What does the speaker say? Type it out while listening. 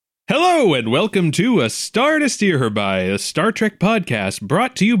Hello and welcome to A Star to Steer Her By, a Star Trek podcast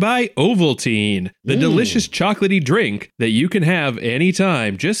brought to you by Ovaltine, the delicious chocolatey drink that you can have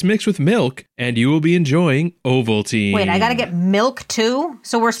anytime. Just mix with milk and you will be enjoying Ovaltine. Wait, I gotta get milk too?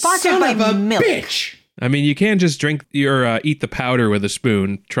 So we're sponsored by milk. Bitch. I mean, you can just drink or eat the powder with a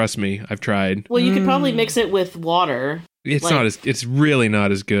spoon. Trust me, I've tried. Well, you could probably mix it with water. It's really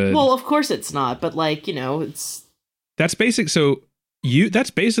not as good. Well, of course it's not, but it's... That's basic. So that's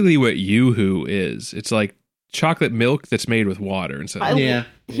basically what Yoo-Hoo is. It's like chocolate milk that's made with water instead.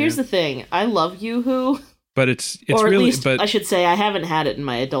 Here's the thing. I love Yoo-Hoo. But it's or at really... least, but I should say, I haven't had it in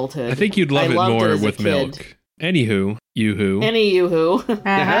my adulthood. I think you'd love it more with kid. milk. Anywho, Yoo-Hoo. Any Yoo-Hoo.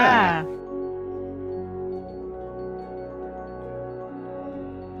 Ah.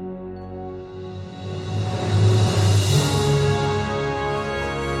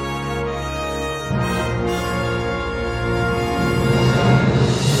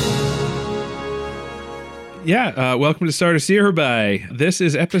 Yeah, welcome to Star to Steer Her By. This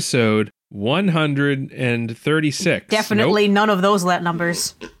is episode 136. Definitely none of those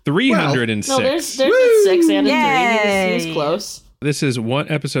numbers. 306. No, there's a 6 and a 3. Yay. He was close. This is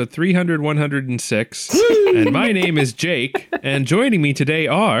episode 106. And my name is Jake, and joining me today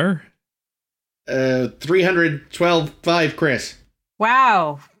are... 312.5, Chris.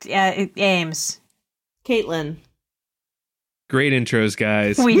 Wow. Ames. Caitlin. Great intros,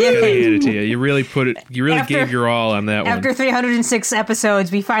 guys. We did. Gotta hand it to you. You really gave your all on that one. After 306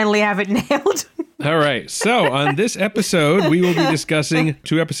 episodes, we finally have it nailed. All right. So on this episode, we will be discussing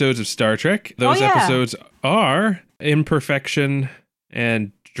 2 episodes of Star Trek. Those episodes are Imperfection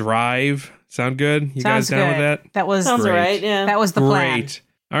and Drive. Sound good? You Sounds guys down good. with that? That was Sounds Great. right, yeah. That was the plan. Great.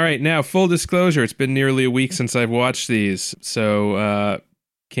 All right. Now, full disclosure, it's been nearly a week since I've watched these, so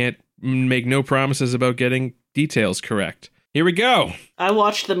can't make no promises about getting details correct. Here we go. I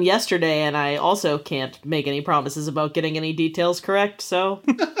watched them yesterday, and I also can't make any promises about getting any details correct, so...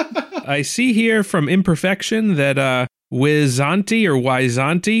 I see here from Imperfection that Wizanti or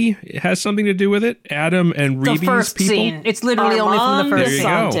Wyzanti has something to do with it. Adam and Reeby's The first people. scene. It's literally only from the There first you scene.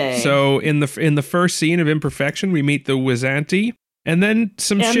 go. Wizante. So in the first scene of Imperfection, we meet the Wizanti, and then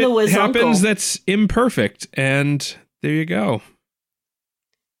some And shit the Wizuncle. happens that's imperfect, and there you go.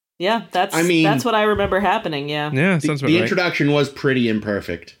 Yeah, that's what I remember happening, yeah. Yeah, sounds about The right. introduction was pretty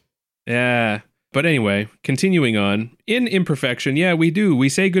imperfect. Yeah. But anyway, continuing on. In Imperfection, we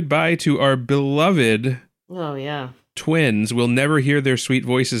say goodbye to our beloved Oh, yeah. twins. We'll never hear their sweet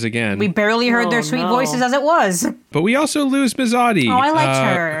voices again. We barely heard their Oh, sweet no. voices as it was. But we also lose Mizadi. Oh, I liked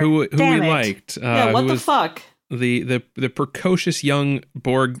her. Who Damn we it. liked. Yeah, what who the was fuck? The precocious young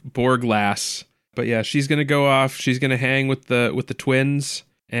Borg lass. But yeah, she's gonna go off. She's gonna hang with the twins,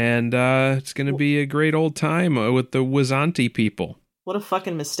 and it's gonna be a great old time with the Wizanti people. What a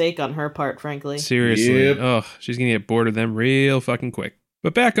fucking mistake on her part, frankly. Seriously. Yep. Ugh, she's gonna get bored of them real fucking quick.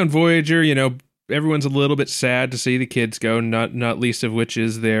 But back on Voyager, everyone's a little bit sad to see the kids go, not least of which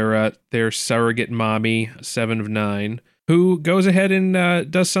is their surrogate mommy, 7 of 9, who goes ahead and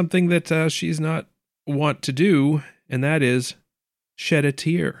does something that she's not want to do, and that is shed a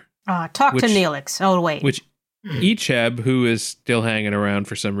tear. Talk to Neelix. Oh, wait. Which Icheb, who is still hanging around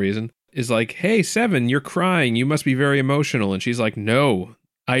for some reason, is like, "Hey, 7, you're crying. You must be very emotional." And she's like, "No,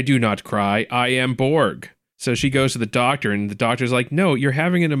 I do not cry. I am Borg." So she goes to the doctor, and the doctor's like, "No, you're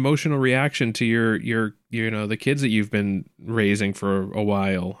having an emotional reaction to your the kids that you've been raising for a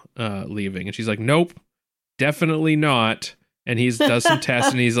while leaving." And she's like, "Nope, definitely not." And he does some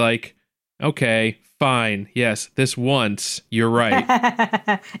tests, and he's like, "Okay, fine. Yes, this once, you're right.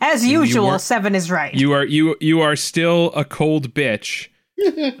 As usual, weren't- 7 is right. You are still a cold bitch."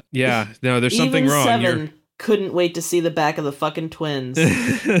 Yeah, no, there's something Even wrong. 7 couldn't wait to see the back of the fucking twins.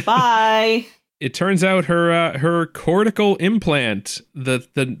 Bye! It turns out her cortical implant, the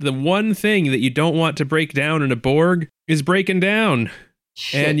one thing that you don't want to break down in a Borg, is breaking down.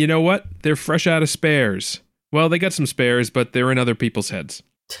 Shit. And you know what? They're fresh out of spares. Well, they got some spares, but they're in other people's heads.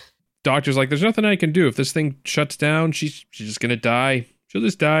 Doctor's like, "There's nothing I can do. If this thing shuts down, she's just gonna die. She'll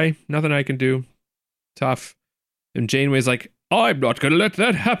just die. Nothing I can do." Tough. And Janeway's like, "I'm not gonna let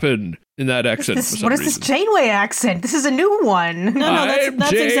that happen," in that accent. for some What is reason. this Janeway accent? This is a new one. No, I'm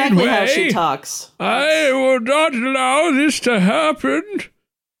that's exactly how she Janeway. talks. I will not allow this to happen. Is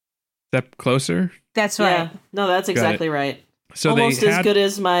that closer? That's right. Yeah, no, that's exactly right. So almost they as had, good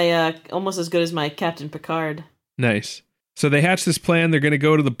as my Captain Picard. Nice. So they hatched this plan. They're going to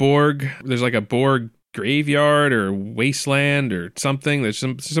go to the Borg. There's like a Borg graveyard or wasteland or something. There's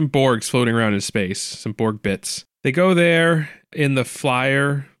some Borgs floating around in space, some Borg bits. They go there in the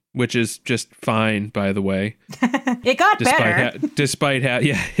flyer which is just fine, by the way. It got better. Despite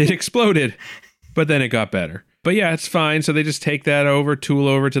yeah, it exploded, but then it got better. But yeah, it's fine. So they just take that tool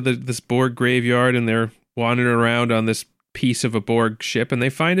over to this Borg graveyard, and they're wandering around on this piece of a Borg ship, and they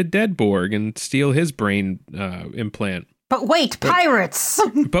find a dead Borg and steal his brain implant. But wait, pirates!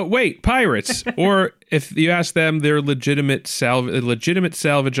 But wait, pirates! Or if you ask them, they're a legitimate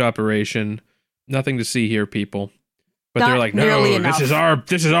salvage operation. Nothing to see here, people. But they're like, no,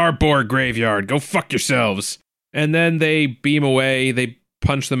 this is our Borg graveyard. Go fuck yourselves. And then they beam away. They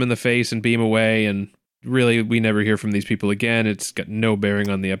punch them in the face and beam away. And really, we never hear from these people again. It's got no bearing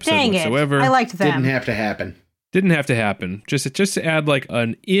on the episode whatsoever. I liked them. Didn't have to happen. Didn't have to happen. Just to add like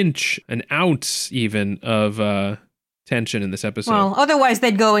an ounce even of tension in this episode. Well, otherwise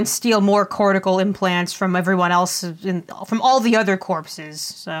they'd go and steal more cortical implants from everyone else, from all the other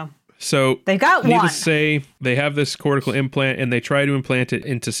corpses. So they got one. Needless to say, they have this cortical implant, and they try to implant it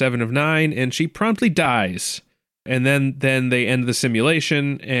into Seven of Nine, and she promptly dies. And then they end the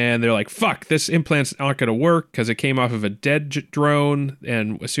simulation, and they're like, fuck, this implant's not going to work because it came off of a dead drone,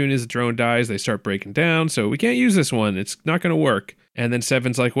 and as soon as the drone dies, they start breaking down, so we can't use this one. It's not going to work. And then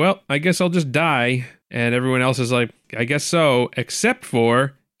Seven's like, well, I guess I'll just die. And everyone else is like, I guess so, except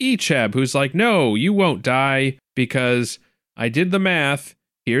for Icheb, who's like, no, you won't die because I did the math.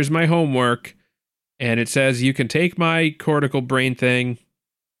 Here's my homework. And it says you can take my cortical brain thing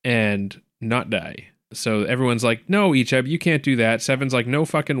and not die. So everyone's like, no, Icheb, you can't do that. Seven's like, no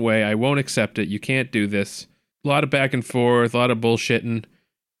fucking way. I won't accept it. You can't do this. A lot of back and forth, a lot of bullshitting.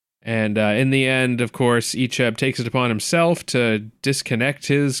 And in the end, of course, Icheb takes it upon himself to disconnect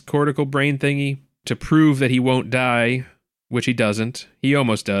his cortical brain thingy to prove that he won't die, which he doesn't. He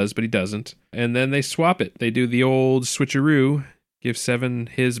almost does, but he doesn't. And then they swap it. They do the old switcheroo, give Seven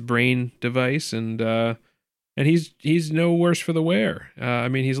his brain device, and he's no worse for the wear. I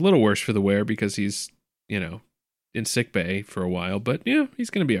mean, he's a little worse for the wear because he's, in sick bay for a while, but yeah, he's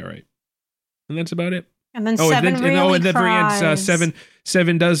going to be all right. And that's about it. And then Seven really at the very end,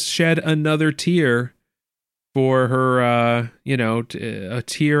 Seven does shed another tear for her, a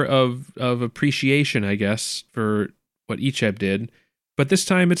tear of appreciation, I guess, for what Icheb did. But this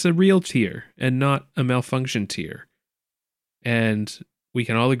time it's a real tear and not a malfunction tear. And we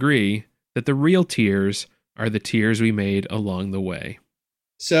can all agree that the real tears are the tears we made along the way.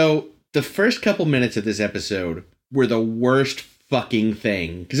 So the first couple minutes of this episode were the worst fucking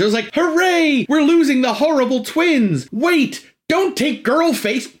thing. Because it was like, hooray! We're losing the horrible twins! Wait! Don't take girl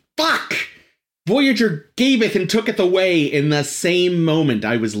face! Fuck! Voyager gave it and took it away in the same moment.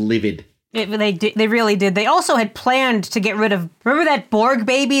 I was livid. They really did. They also had planned to get rid of... Remember that Borg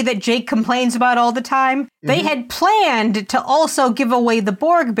baby that Jake complains about all the time? Mm-hmm. They had planned to also give away the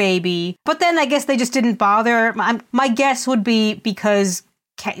Borg baby, but then I guess they just didn't bother. My guess would be because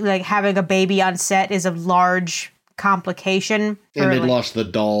having a baby on set is a large complication. And they lost the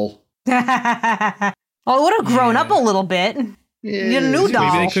doll. Well, it would have grown up a little bit. Yeah, a new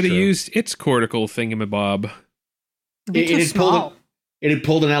doll. Maybe they could have used its cortical thingamabob. It had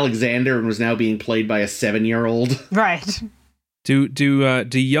pulled an Alexander and was now being played by a 7-year-old. Right. Do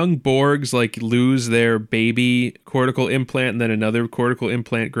young Borgs lose their baby cortical implant and then another cortical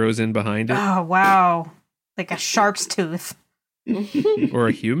implant grows in behind it? Oh wow! Like a shark's tooth. Or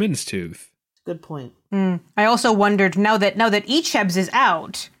a human's tooth. Good point. I also wondered now that Icheb's is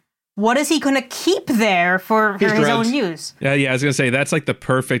out, what is he going to keep there for his own use? Yeah, I was going to say that's like the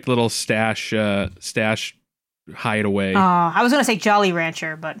perfect little stash hideaway. I was going to say Jolly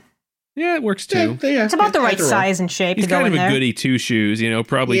Rancher, but yeah, it works too. Yeah, it's about the right size and shape He's to go in there. He's kind of a goody two shoes,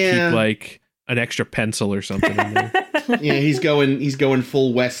 probably keep an extra pencil or something in there. Yeah, he's going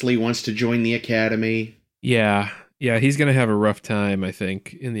full Wesley, wants to join the academy. Yeah, he's going to have a rough time, I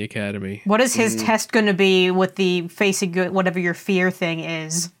think, in the academy. What is his test going to be with the facing whatever your fear thing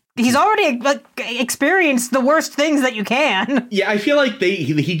is? He's already experienced the worst things that you can. Yeah, I feel like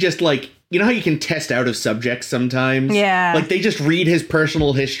he just you know how you can test out of subjects sometimes? Yeah. They just read his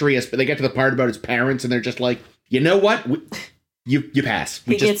personal history, they get to the part about his parents, and they're just like, you know what? You pass.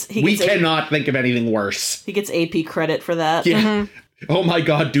 We cannot think of anything worse. He gets AP credit for that. Yeah. Mm-hmm. Oh my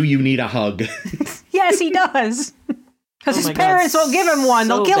God, do you need a hug? Yes, he does. Because his parents won't give him one.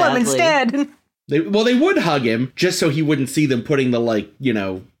 They'll kill him instead. They would hug him just so he wouldn't see them putting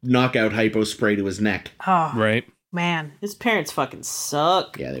the, knockout hypo spray to his neck. Oh, right. Man. His parents fucking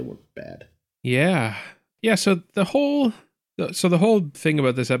suck. Yeah, they were bad. Yeah. Yeah, so the whole thing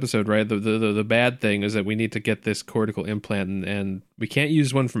about this episode, right? The bad thing is that we need to get this cortical implant and we can't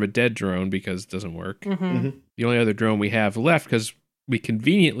use one from a dead drone because it doesn't work. Mm-hmm. Mm-hmm. The only other drone we have left, because we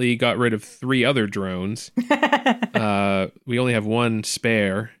conveniently got rid of 3 other drones. We only have one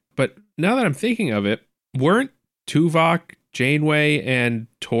spare. But now that I'm thinking of it, weren't Tuvok, Janeway, and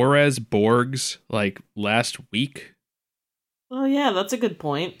Torres Borgs like last week? Oh, yeah, that's a good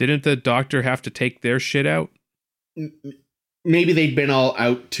point. Didn't the Doctor have to take their shit out? Maybe they'd been all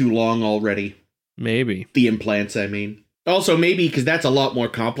out too long already. Maybe. The implants, I mean. Also, maybe, because that's a lot more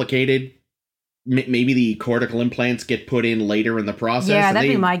complicated, maybe the cortical implants get put in later in the process. Yeah, that'd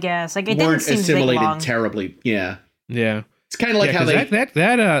be my guess. Like, it didn't weren't seem to take assimilated long. terribly. Yeah. Yeah. It's kind of like how they...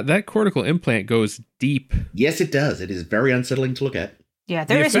 That cortical implant goes deep. Yes, it does. It is very unsettling to look at. Yeah,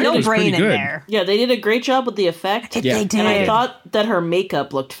 there The is effect no was brain pretty in good. there. Yeah, they did a great job with the effect. Yeah. They did. And I thought that her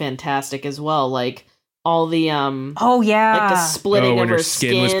makeup looked fantastic as well. Like, all the, Oh, yeah. like the splitting when of her her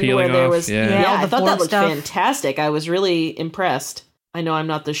skin was skin peeling where there off. was... Yeah. Yeah, all I the thought that blood looked stuff. fantastic. I was really impressed. I know I'm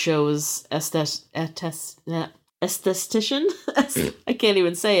not the show's esthetician. I can't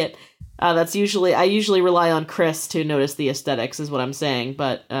even say it. I usually rely on Chris to notice the aesthetics, is what I'm saying.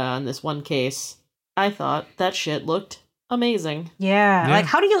 But in this one case, I thought that shit looked amazing. Yeah. Yeah. Like,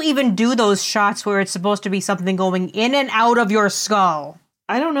 how do you even do those shots where it's supposed to be something going in and out of your skull?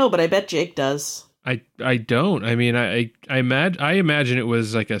 I don't know, but I bet Jake does. I don't. I mean, I imagine it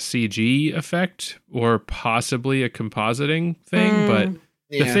was like a CG effect or possibly a compositing thing. But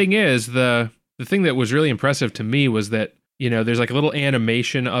the thing is, the thing that was really impressive to me was that, you know, there's like a little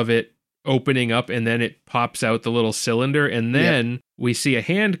animation of it opening up and then it pops out the little cylinder. And then we see a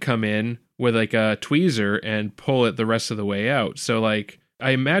hand come in with like a tweezer and pull it the rest of the way out. So like,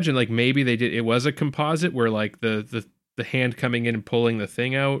 I imagine like maybe it was a composite where like the hand coming in and pulling the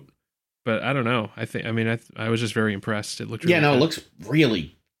thing out. But I don't know. I was just very impressed. It looked really it good. looks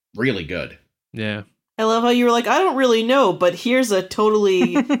really, really good. Yeah. I love how you were like, I don't really know, but here's a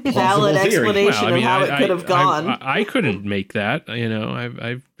totally valid theory. explanation Well, I mean, of how it could have gone. I couldn't make that. You know,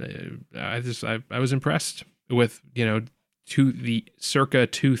 I was impressed with, you know, the circa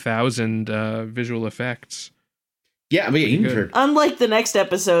 2000 visual effects. Yeah, I mean, Pretty even good. for... Unlike the next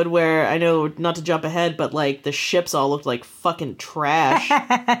episode where, I know, not to jump ahead, but like the ships all looked like fucking trash.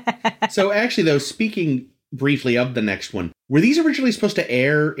 So actually, though, speaking briefly of the next one, were these originally supposed to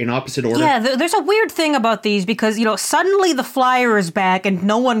air in opposite order? Yeah, there's a weird thing about these because, you know, suddenly the flyer is back and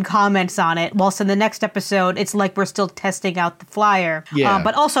no one comments on it, whilst in the next episode, it's like we're still testing out the flyer. Yeah.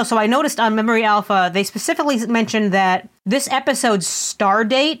 But also, so I noticed on Memory Alpha, they specifically mentioned that this episode's star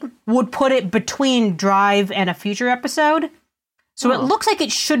date would put it between Drive and a future episode. So it looks like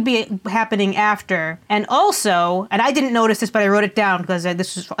it should be happening after. And also, and I didn't notice this, but I wrote it down because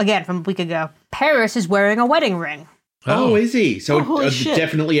this was, again, from a week ago, Paris is wearing a wedding ring. Oh, is he? So holy it shit.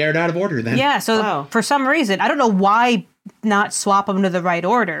 definitely aired out of order then. Yeah, so Wow. for some reason, I don't know why not swap them to the right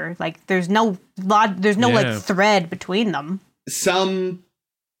order. Like, there's no Yeah. like thread between them. Some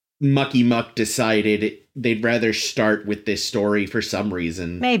mucky muck decided they'd rather start with this story for some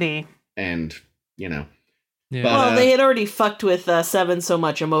reason. Maybe. And, you know. Yeah. But, Well, they had already fucked with Seven so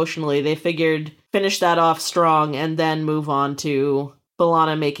much emotionally. They figured finish that off strong and then move on to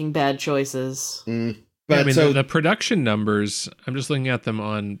B'Elanna making bad choices. But I mean, so the production numbers, I'm just looking at them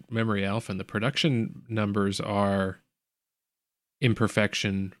on Memory Alpha, and the production numbers are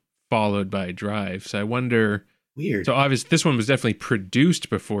imperfection followed by Drive. So I wonder, weird. so obviously this one was definitely produced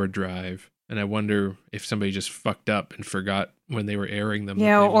before Drive, and I wonder if somebody just fucked up and forgot when they were airing them. that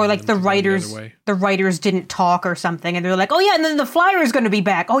Yeah, they or wanted like them the to go writers, other way. the writers didn't talk or something, and they're like, "Oh yeah," and then the flyer is going to be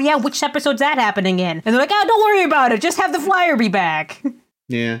back. Oh yeah, which episode's that happening in? And they're like, "Oh, don't worry about it. Just have the flyer be back."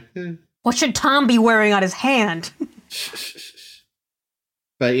 Yeah. What should Tom be wearing on his hand?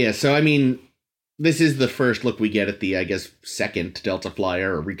 But yeah, so I mean, this is the first look we get at the, I guess, second Delta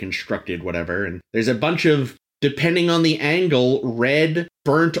Flyer, or reconstructed whatever. And there's a bunch of, depending on the angle, red,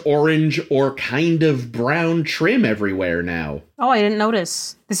 burnt orange, or kind of brown trim everywhere now. Oh, I didn't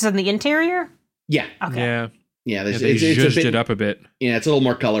notice. This is on the interior? Yeah. Okay. Yeah, Yeah, yeah, there's, they it's a zhuzhed bit, it up a bit. Yeah, it's a little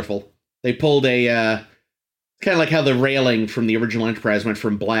more colorful. They pulled a, kind of like how the railing from the original Enterprise went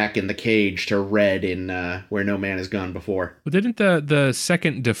from black in the cage to red in Where No Man Has Gone Before. Well, didn't the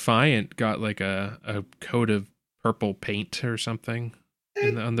second Defiant got like a coat of purple paint or something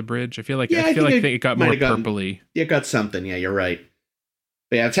on the bridge? I feel like Yeah, I think it got might more have gotten- purpley. It got something, yeah, you're right.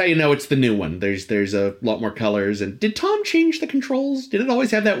 But yeah, that's how you know it's the new one. There's a lot more colors. And did Tom change the controls? Did it always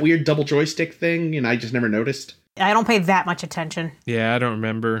have that weird double joystick thing? And I just never noticed. I don't pay that much attention. Yeah, I don't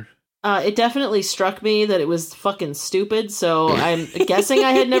remember. It definitely struck me that it was fucking stupid, so I'm guessing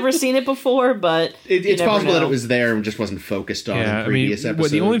I had never seen it before, but It's you never possible that know. it was there and just wasn't focused on Yeah, in previous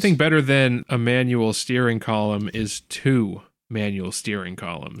episodes. the only thing better than a manual steering column is 2 manual steering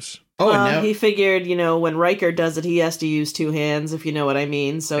columns. Oh, and now, He figured, when Riker does it, he has to use 2 hands, if you know what I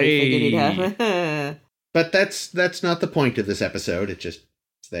mean, so he figured he'd have... but that's not the point of this episode. It's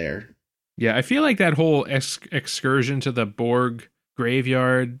there. Yeah, I feel like that whole excursion to the Borg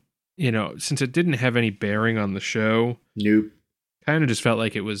graveyard, since it didn't have any bearing on the show, Nope. kind of just felt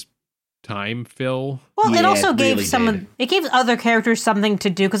like it was time fill. Well, it Yeah, also it gave really it gave other characters something to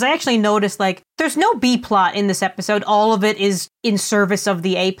do, because I actually noticed, like, there's no B plot in this episode. All of it is in service of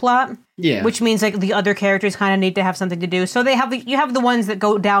the A plot. Yeah. Which means, like, the other characters kind of need to have something to do. So you have the ones that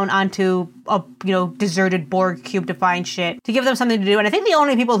go down onto a, deserted Borg cube to find shit, to give them something to do. And I think the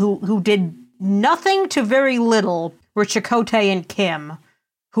only people who did nothing to very little were Chakotay and Kim,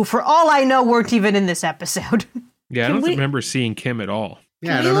 who, for all I know, weren't even in this episode. Yeah, I Can don't we- remember seeing Kim at all.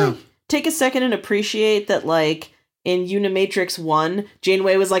 Yeah, I Can don't we, know. like, take a second and appreciate that, like, in Unimatrix 1,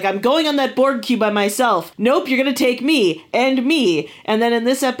 Janeway was like, I'm going on that Borg cube by myself. Nope, you're gonna take me. And me. And then in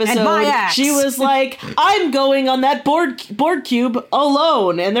this episode, my axe. she was like, I'm going on that Borg cube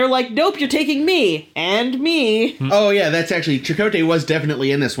alone. And they're like, nope, you're taking me. And me. Oh, yeah, that's actually... Chakotay was definitely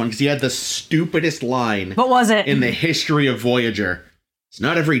in this one, because he had the stupidest line What was it? in the history of Voyager. It's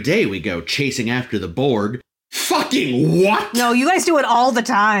not every day we go chasing after the Borg. Fucking what? No, you guys do it all the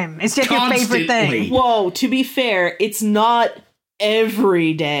time. It's just your favorite Constantly. thing. Whoa, to be fair, it's not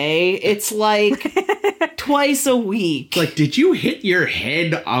every day. It's like twice a week. Like, did you hit your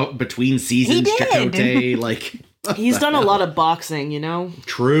head out between seasons, He did. Chakotay? Like, He's done a lot of boxing,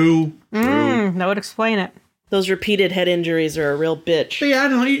 true. That would explain it. Those repeated head injuries are a real bitch. But yeah, I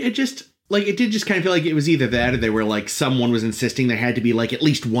don't know. It just, like, it did just kind of feel like it was either that or they were like, someone was insisting there had to be, like, at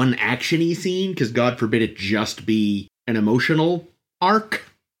least one action-y scene, because God forbid it just be an emotional arc.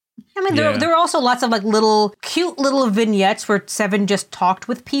 I mean, Yeah. there were also lots of, like, cute little vignettes where Seven just talked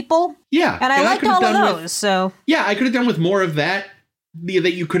with people. Yeah. And I liked could've all of done those, with- so... Yeah, I could have done with more of that.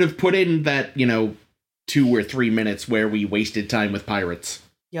 That you could have put in that, 2 or 3 minutes where we wasted time with pirates.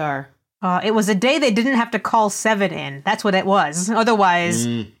 Yar. It was a day they didn't have to call Seven in. That's what it was. Otherwise,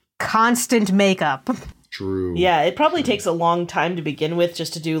 constant makeup. True. Yeah, it probably takes a long time to begin with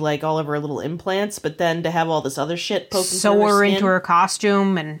just to do like all of her little implants, but then to have all this other shit poking Sew through her her into skin. her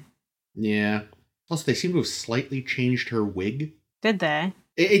costume, and Yeah. Also, they seem to have slightly changed her wig. did they?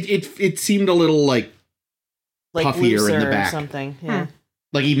 It seemed a little like puffier in looser the or back. something. Yeah.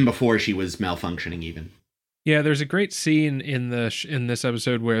 even before she was malfunctioning. Even Yeah, there's a great scene in this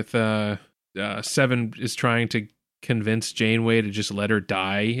episode where Seven is trying to convince Janeway to just let her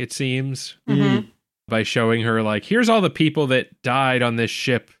die, it seems, by showing her, like, here's all the people that died on this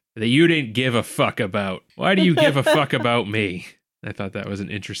ship that you didn't give a fuck about. Why do you give a fuck about me? I thought that was an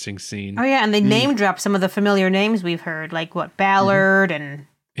interesting scene. Oh, yeah, and they name drop some of the familiar names we've heard, like, Ballard and...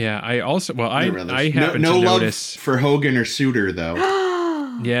 Yeah, I also, well, I no happen no to love notice. for Hogan or Suter though.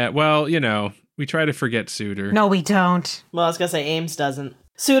 Yeah, well, we try to forget Suter. No, we don't. Well, I was gonna say Ames doesn't.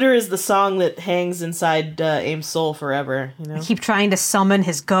 Suitor is the song that hangs inside Ames' soul forever. I keep trying to summon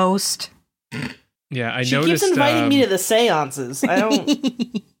his ghost. Yeah, I She noticed. keeps inviting me to the seances. I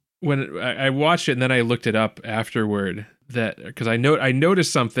don't. When I watched it and then I looked it up afterward, that because I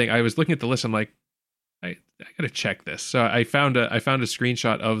noticed something. I was looking at the list. I'm like, I gotta check this. So I found a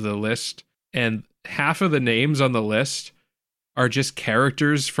screenshot of the list, and half of the names on the list are just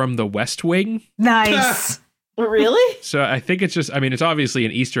characters from the West Wing. Nice. Really? So I think it's just, I mean, it's obviously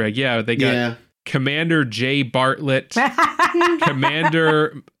an Easter egg. Yeah, they got Commander J. Bartlett,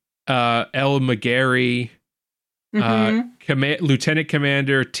 Commander L. McGarry, Lieutenant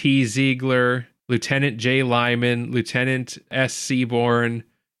Commander T. Ziegler, Lieutenant J. Lyman, Lieutenant S. Seaborn,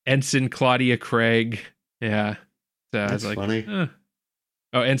 Ensign Claudia Craig. Yeah. So I was That's like, funny.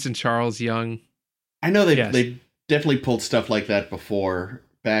 Oh, Ensign Charles Young. I know they Yes. they definitely pulled stuff like that before.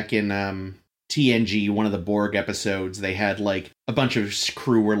 Back in TNG, one of the Borg episodes, they had like a bunch of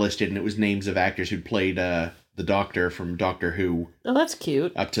crew were listed, and it was names of actors who'd played the Doctor from Doctor Who Oh, that's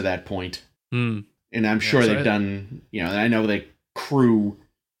cute. up to that point. Hmm. And I'm sure so they've done, I know they crew,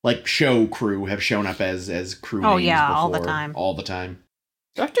 like show crew, have shown up as crew Oh, names yeah, before, all the time. all the time.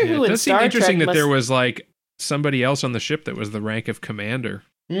 Doctor Yeah, Who it and does seem Star interesting Trek that there must- was like somebody else on the ship that was the rank of commander.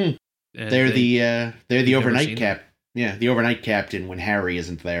 Mm. And They're the never overnight seen cap. Yeah, the overnight captain when Harry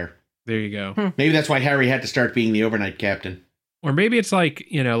isn't there. There you go. Maybe that's why Harry had to start being the overnight captain. Or maybe it's like,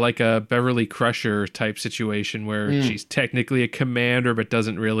 like a Beverly Crusher type situation where she's technically a commander but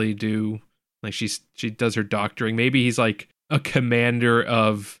doesn't really do, like she does her doctoring. Maybe he's like a commander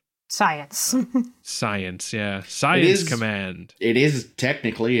of Science. science. Yeah. Science is- command. It is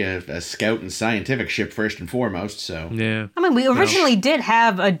technically a scout and scientific ship first and foremost, so... Yeah. I mean, we originally did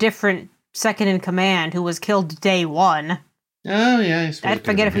have a different second in command who was killed day one. Oh, yeah, I suppose I it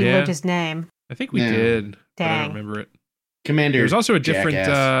forget if could've we Yeah. wrote his name. I think we Yeah. did. But I Dang. don't remember it. been Commander There's also a different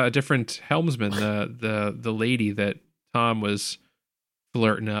Jackass. a different helmsman, the lady that Tom was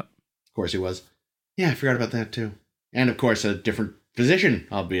flirting up. Of course he was. Yeah, I forgot about that too. And of course, a different physician,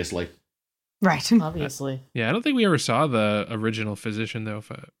 obviously. Right. Obviously. Yeah, I don't think we ever saw the original physician though.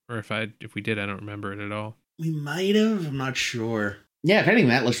 If we did, I don't remember it at all. We might have. I'm not sure. Yeah, if anything,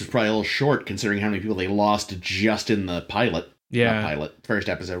 that list was probably a little short considering how many people they lost just in the pilot. Yeah, Not pilot, first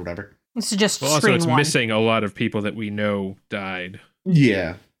episode, whatever. This is just well, also screen it's one. missing a lot of people that we know died.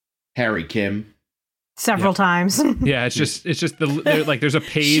 Yeah, Harry Kim. Several times. Yeah, it's just there's a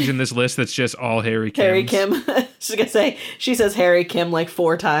page in this list that's just all Harry Kim. Harry Kim. She's gonna say, she says Harry Kim like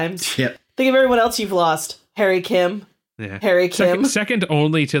 4 times. Yep. Think of everyone else you've lost. Harry Kim. Yeah. Harry Kim. Second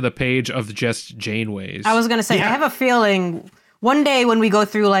only to the page of just Janeways. I was going to say, Yeah. I have a feeling one day when we go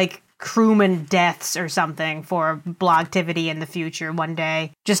through like crewman deaths or something for Blogtivity in the future one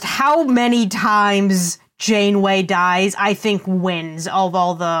day, just how many times Janeway dies, I think wins of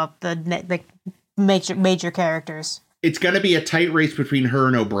all the major characters. It's going to be a tight race between her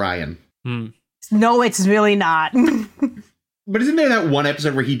and O'Brien. No, it's really not. But isn't there that one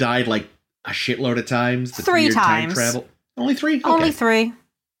episode where he died like a shitload of times? The 3 weird times. Time travel? Only 3? Okay. Only 3.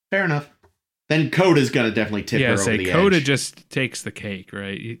 Fair enough. Then Coda's going to definitely tip her over the Coda edge. just takes the cake,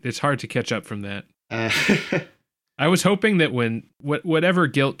 right? It's hard to catch up from that. Uh, I was hoping that when whatever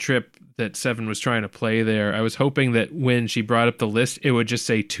guilt trip that Seven was trying to play there, I was hoping that when she brought up the list, it would just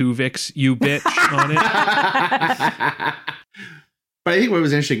say Tuvix, you bitch, on it. But I think what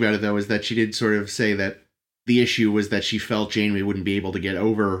was interesting about it, though, is that she did sort of say that the issue was that she felt Janeway wouldn't be able to get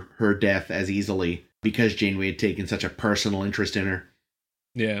over her death as easily because Janeway had taken such a personal interest in her.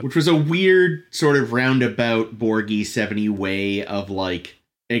 Yeah. Which was a weird sort of roundabout Borgie 70 way of, like,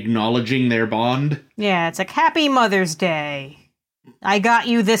 acknowledging their bond. Yeah, it's like, Happy Mother's Day. I got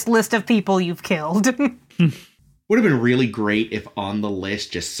you this list of people you've killed. Would have been really great if on the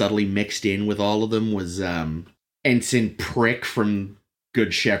list, just subtly mixed in with all of them, was Ensign Prick from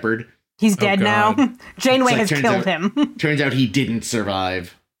Good Shepherd. He's dead now. God. Janeway It's has like, killed turns him. Turns out he didn't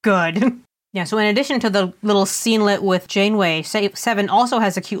survive. Good. Yeah, so in addition to the little scenelet with Janeway, Seven also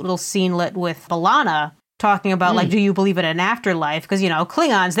has a cute little scenelet with B'Elanna talking about, like, do you believe in an afterlife? Because, you know,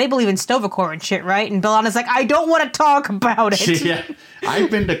 Klingons, they believe in Sto-vo-kor and shit, right? And B'Elanna's like, I don't want to talk about it. Yeah, I've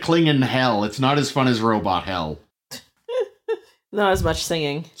been to Klingon hell. It's not as fun as robot hell. Not as much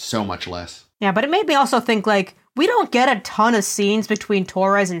singing. So much less. Yeah, but it made me also think, like, we don't get a ton of scenes between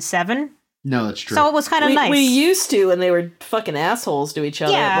Torres and Seven. No, that's true. So it was kind of nice. We used to, and they were fucking assholes to each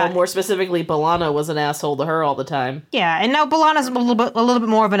other. Yeah. Well, more specifically, B'Elanna was an asshole to her all the time. Yeah, and now B'Elanna's a little bit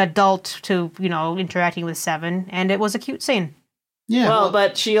more of an adult to, you know, interacting with Seven, and it was a cute scene. yeah, Well,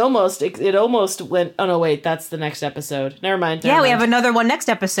 but she it almost went. Oh no, wait, that's the next episode. Never mind. Yeah, we have another one next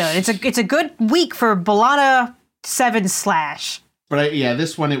episode. It's a good week for B'Elanna 7 slash. But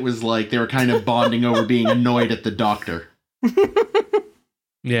this one, it was like they were kind of bonding over being annoyed at the Doctor.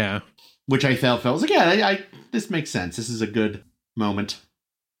 Yeah. Which I felt was like, yeah, this makes sense. This is a good moment.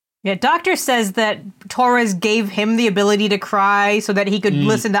 Yeah, Doctor says that Torres gave him the ability to cry so that he could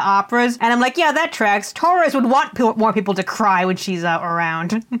listen to operas. And I'm like, yeah, that tracks. Torres would want more people to cry when she's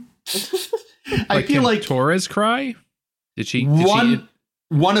around. I feel can like Torres cry? Did she?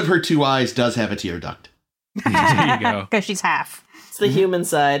 one of her 2 eyes does have a tear duct. There you go. Because she's half. It's the human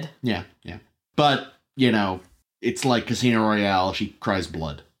side. Yeah. But, you know, it's like Casino Royale. She cries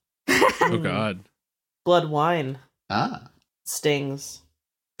blood. Oh God. Blood wine Ah. stings.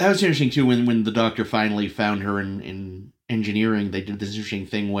 That was interesting, too, when the Doctor finally found her in engineering. They did this interesting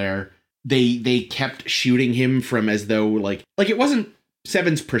thing where they kept shooting him from as though, like it wasn't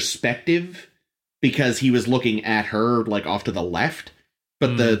Seven's perspective because he was looking at her, like, off to the left.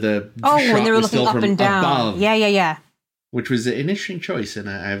 But the shot when they were was looking still up from and down. above. Yeah. Which was an interesting choice, and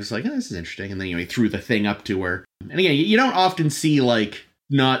I was like, oh, this is interesting. And then, he threw the thing up to her. And again, you don't often see, like,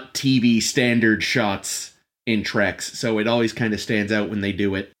 not TV standard shots in Treks, so it always kind of stands out when they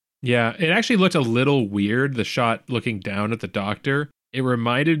do it. Yeah, it actually looked a little weird, the shot looking down at the Doctor. It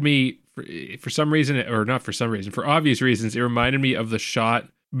reminded me, for some reason, or not for some reason, for obvious reasons, it reminded me of the shot.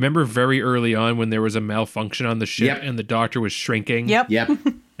 Remember very early on when there was a malfunction on the ship and the Doctor was shrinking? Yep. Yep.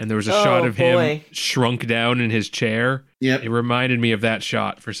 And there was a shot of him boy. shrunk down in his chair. Yep. It reminded me of that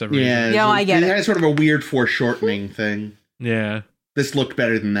shot for some reason. Yeah, I get it. It had sort of a weird foreshortening thing. Yeah. This looked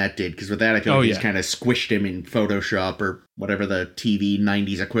better than that did, because with that, I feel like he's kind of squished him in Photoshop or whatever the TV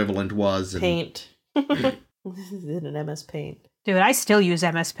 90s equivalent was. And Paint. In an MS Paint. Dude, I still use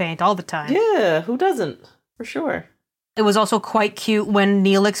MS Paint all the time. Yeah, who doesn't? For sure. It was also quite cute when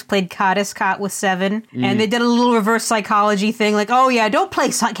Neelix played Caddiscot with Seven, and they did a little reverse psychology thing, like, oh yeah, don't play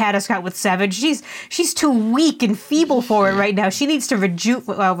Caddiscot with Seven. She's too weak and feeble for it right now. She needs to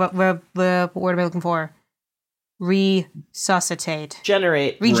what word am I looking for? resuscitate.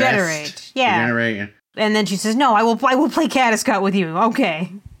 Generate. Regenerate. Rest. Yeah. Regenerate. And then she says, no, I will play Caddiscut with you.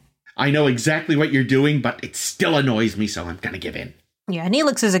 Okay. I know exactly what you're doing, but it still annoys me, so I'm gonna give in. Yeah,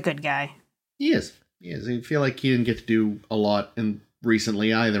 Neelix is a good guy. He is. I feel like he didn't get to do a lot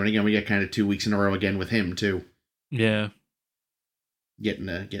recently either. And again, we get kind of 2 weeks in a row again with him, too. Yeah. Getting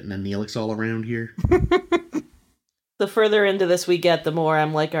a Neelix all around here. The further into this we get, the more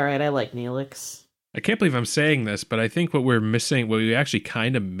I'm like, all right, I like Neelix. I can't believe I'm saying this, but I think what we actually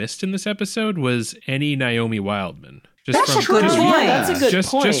kind of missed in this episode was any Naomi Wildman. That's a good point. Yeah, that's a good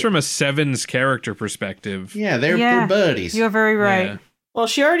point. Just from a Seven's character perspective. Yeah, they're buddies. You're very right. Yeah. Well,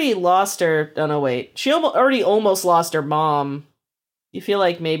 she already lost her... Oh, no, wait. She already almost lost her mom. You feel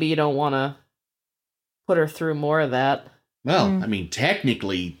like maybe you don't want to put her through more of that. Well, I mean,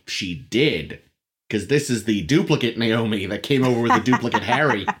 technically, she did. Because this is the duplicate Naomi that came over with the duplicate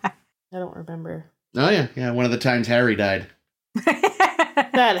Harry. I don't remember. Oh, yeah. Yeah, one of the times Harry died.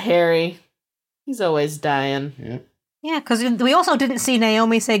 That Harry. He's always dying. Yeah. Yeah, because we also didn't see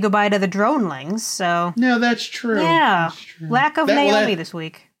Naomi say goodbye to the dronelings, so... No, that's true. Yeah, That's true. lack of Naomi this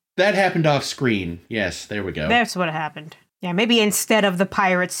week. That happened off screen. Yes, there we go. That's what happened. Yeah, maybe instead of the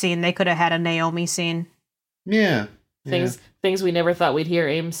pirate scene, they could have had a Naomi scene. Yeah. Things we never thought we'd hear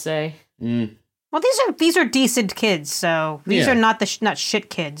Ames say. Mm. Well, these are decent kids, so these Yeah. are not not shit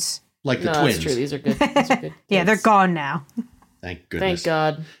kids. Like the No, twins. that's true. These are good. These are good Yeah, they're kids. gone now. Thank goodness. Thank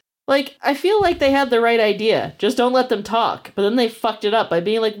God. Like, I feel like they had the right idea. Just don't let them talk. But then they fucked it up by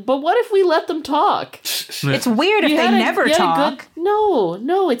being like, but what if we let them talk? It's weird if You they had a- never you had a talk. good-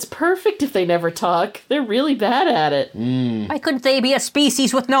 No, it's perfect if they never talk. They're really bad at it. Why couldn't they be a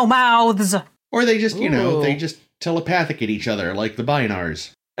species with no mouths? Or they just, Ooh. they just telepathic at each other, like the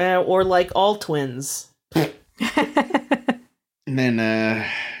Binars. Or like all twins. And then,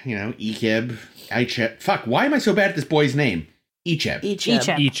 Ikeb, Icheb. Fuck, why am I so bad at this boy's name? Icheb.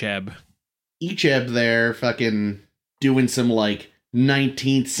 Icheb. Icheb. Icheb there fucking doing some,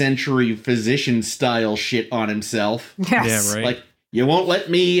 19th century physician style shit on himself. Yes. Yeah, right. Like, you won't let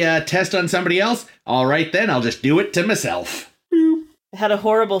me test on somebody else? All right, then, I'll just do it to myself. I had a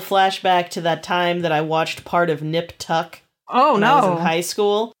horrible flashback to that time that I watched part of Nip Tuck. Oh when I was in no. high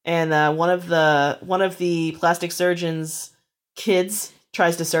school, and one of the plastic surgeon's kids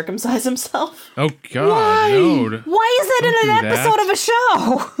tries to circumcise himself. Oh, God. Why? No. Why is that Don't in an do episode that. of a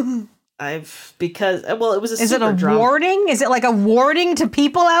show? It was a Is it super a drama. warning? Is it like a warning to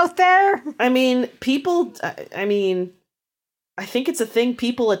people out there? I mean, I think it's a thing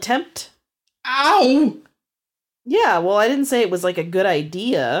people attempt. Ow! Yeah, well, I didn't say it was like a good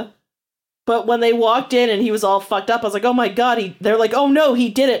idea. But when they walked in and he was all fucked up, I was like, oh my God, they're like, oh no, he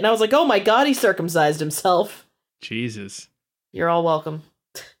did it. And I was like, oh my God, he circumcised himself. Jesus. You're all welcome.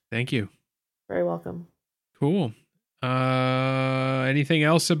 Thank you. Very welcome. Cool. Anything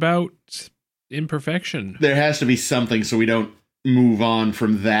else about imperfection? There has to be something so we don't move on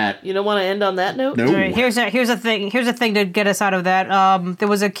from that. You don't want to end on that note? No. All right, here's a thing to get us out of that. There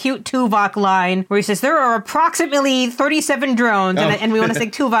was a cute Tuvok line where he says there are approximately 37 drones, and we want to say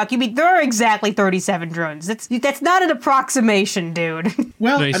Tuvok. You mean there are exactly 37 drones? That's not an approximation, dude.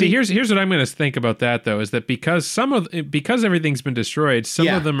 Well, No, you see, here's what I'm going to think about that though, is that because everything's been destroyed, some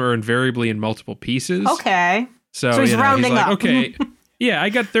Yeah. of them are invariably in multiple pieces. Okay. So So he's rounding like, up. okay, yeah, I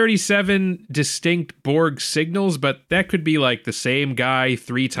got 37 distinct Borg signals, but that could be like the same guy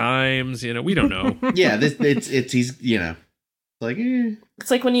 3 times. We don't know. yeah, he's like, It's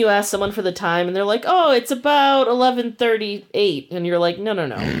like when you ask someone for the time and they're like, oh, it's about 11:38. And you're like, no.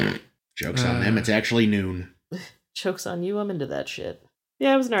 joke's on them, it's actually noon. Joke's on you, I'm into that shit.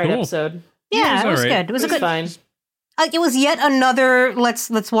 Yeah, it was an alright Cool. episode. Yeah, it it was was all right. good. It was a It's good. fine. It was yet another.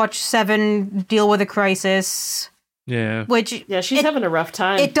 Let's watch Seven deal with a crisis, Yeah. which Yeah, she's It- having a rough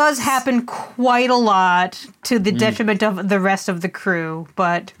time. it does happen quite a lot to the detriment of the rest of the crew,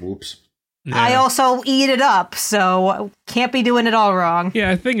 but Whoops. I Yeah. also eat it up, so can't be doing it all wrong.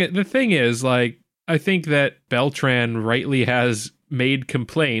 Yeah, the thing is, I think that Beltran rightly has made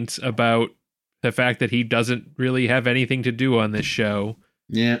complaints about the fact that he doesn't really have anything to do on this show.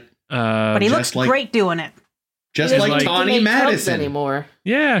 Yeah. But he just looks great doing it. Just He like doesn't Tawny make Cubs Madison. anymore.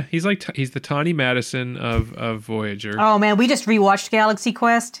 Yeah, he's the Tawny Madison of Voyager. Oh man, we just rewatched Galaxy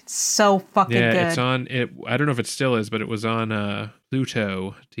Quest. It's so fucking yeah, good. it's on it. I don't know if it still is, but it was on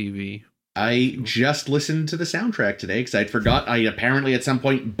Pluto TV. I just listened to the soundtrack today because I'd forgot I apparently at some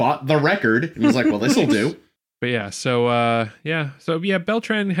point bought the record and was like, well, this'll do. But yeah, so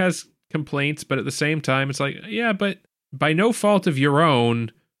Beltran has complaints, but at the same time, it's like, yeah, but by no fault of your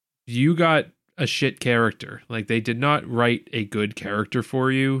own, you got a shit character. Like, they did not write a good character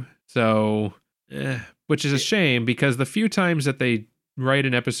for you. So, which is a shame because the few times that they write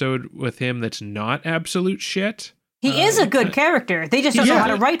an episode with him that's not absolute shit. He is a good character. They just don't know how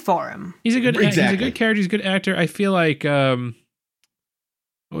to write for him. He's a good character. He's a good actor. I feel like what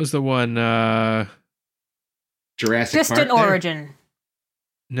was the one? Jurassic Distant Park Origin.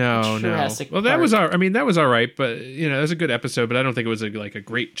 No. Well, that was that was all right, but that was a good episode. But I don't think it was a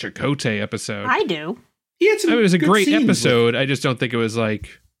great Chakotay episode. I do. He had some it was a good great scenes episode. I just don't think it was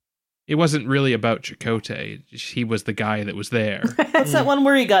it wasn't really about Chakotay. He was the guy that was there. That's that one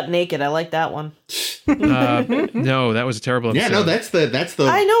where he got naked. I like that one. No, that was a terrible episode. Yeah, no, that's the.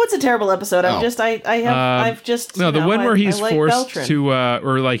 I know it's a terrible episode. the one where he's forced Beltran. to,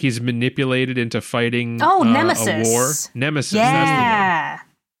 or he's manipulated into fighting. Nemesis. A war. Nemesis. Yeah.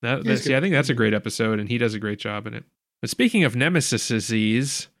 That's the one. I think that's a great episode, and he does a great job in it. But speaking of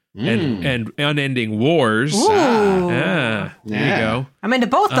nemesises and unending wars, there you go. I'm into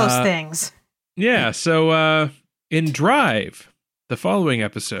both those things. Yeah. So in Drive, the following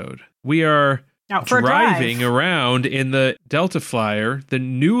episode, we are driving around in the Delta Flyer, the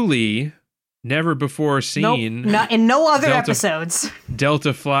newly, never before seen, not in no other episodes.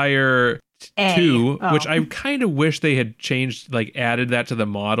 Delta Flyer 2, which I kind of wish they had changed, added that to the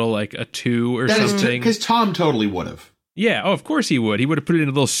model, a 2 or something. Because Tom totally would have. Yeah, of course he would. He would have put it in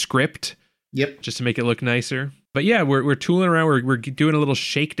a little script. Yep. Just to make it look nicer. But yeah, we're tooling around. We're doing a little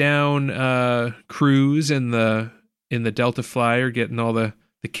shakedown cruise in the Delta Flyer, getting all the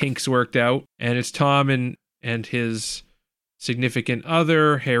kinks worked out. And it's Tom and his significant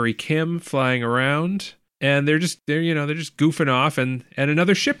other, Harry Kim, flying around. And they're just goofing off, and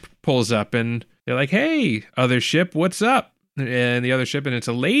another ship pulls up, and they're like, "Hey, other ship, what's up?" And the other ship, and it's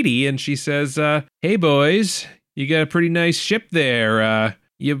a lady, and she says, "Hey boys, you got a pretty nice ship there.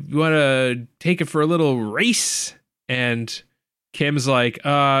 You want to take it for a little race?" And Kim's like,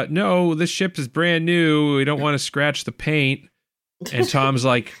 "No, this ship is brand new. We don't want to scratch the paint." And Tom's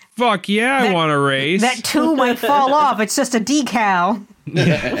like, "Fuck yeah, I want to race." That 2 might fall off. It's just a decal.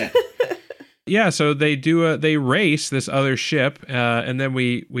 Yeah, so they race this other ship, and then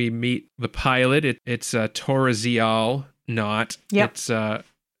we meet the pilot. It's Torazial, not. Yep. It's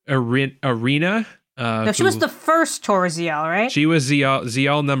Arena. No, she was the first Torazial, right? She was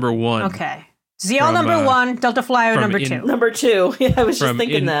Zial number 1. Okay. Zial number 1, Delta Flyer number 2. Number 2. Yeah, I was just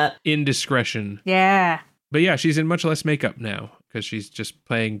thinking that. Indiscretion. Yeah. But yeah, she's in much less makeup now, because she's just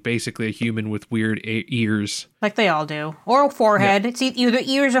playing basically a human with weird ears. Like they all do. Or forehead. Yeah. It's either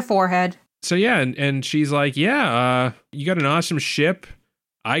ears or forehead. So yeah, and she's like, "Yeah, you got an awesome ship.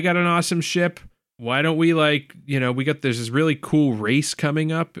 I got an awesome ship. Why don't we there's this really cool race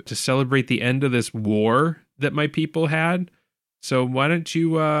coming up to celebrate the end of this war that my people had. So why don't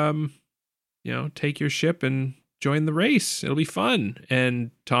you, take your ship and join the race? It'll be fun." And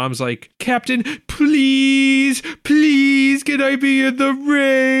Tom's like, "Captain, please, can I be in the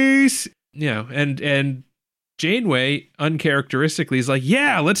race?" And Janeway, uncharacteristically, is like,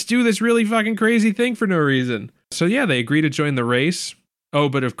 "Yeah, let's do this really fucking crazy thing for no reason." So yeah, they agree to join the race. Oh,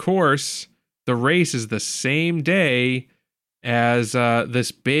 but of course, the race is the same day as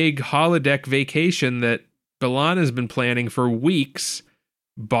this big holodeck vacation that B'Elanna's been planning for weeks.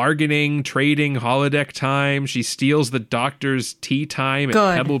 Bargaining, trading holodeck time. She steals the doctor's tea time at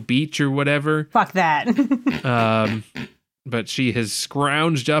Pebble Beach or whatever. Fuck that. But she has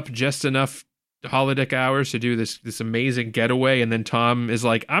scrounged up just enough holodeck hours to do this amazing getaway, and then Tom is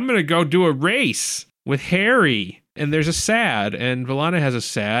like, "I'm gonna go do a race with Harry." And there's a sad, and B'Elanna has a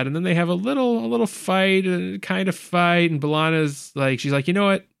sad, and then they have a little fight, kind of fight, and B'Elanna's like, she's like, "You know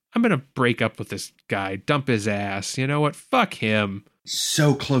what? I'm gonna break up with this guy, dump his ass. You know what? Fuck him."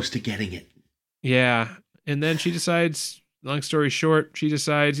 So close to getting it. Yeah. And then she decides, long story short,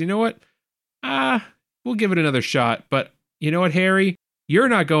 you know what? We'll give it another shot. But you know what, Harry? You're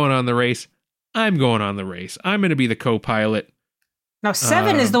not going on the race. I'm going on the race. I'm going to be the co-pilot. Now,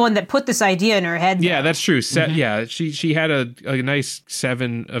 Seven is the one that put this idea in her head. Yeah, that's true. Yeah, she had a nice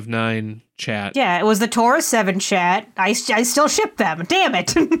 7 of 9 chat. Yeah, it was the Taurus 7 chat. I still ship them. Damn it.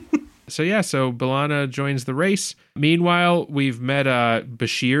 So B'Elanna joins the race. Meanwhile, we've met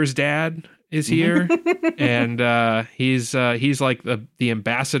Bashir's dad is here, and he's like the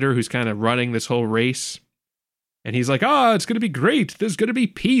ambassador who's kind of running this whole race. And he's like, it's going to be great. There's going to be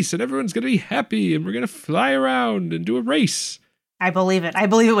peace, and everyone's going to be happy, and we're going to fly around and do a race. I believe it. I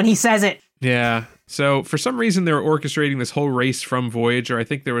believe it when he says it. Yeah. So for some reason, they were orchestrating this whole race from Voyager. I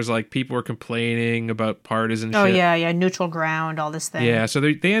think there was people were complaining about partisan shit. Oh, yeah. Neutral ground, all this thing. Yeah. So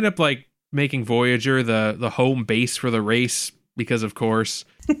they end up making Voyager the home base for the race because, of course.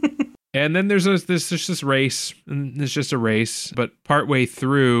 And then there's this race, and it's just a race. But partway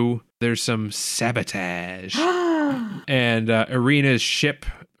through, there's some sabotage, and Irina's ship,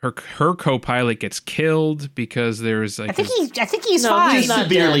 her co-pilot gets killed because there's like. I think he's No, fine. he's He's not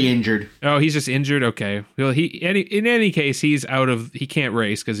severely dead. injured. Oh, he's just injured. Okay. Well, in any case, he can't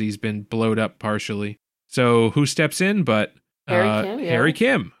race because he's been blowed up partially. So who steps in? But Harry Kim, yeah. Harry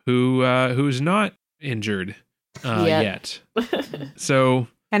Kim, who's not injured yet. So.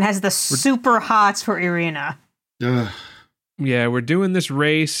 And has the super hots for Irina. Ugh. Yeah, we're doing this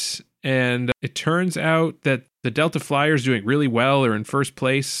race, and it turns out that the Delta Flyers doing really well. They're in first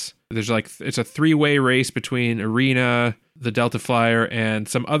place. It's a 3-way race between Irina, the Delta Flyer, and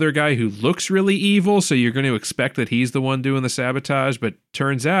some other guy who looks really evil. So you're going to expect that he's the one doing the sabotage. But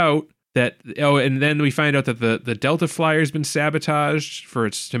turns out that and then we find out that the Delta Flyer's been sabotaged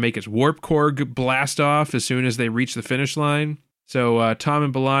to make its warp core blast off as soon as they reach the finish line. So Tom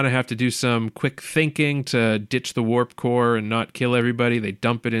and B'Elanna have to do some quick thinking to ditch the warp core and not kill everybody. They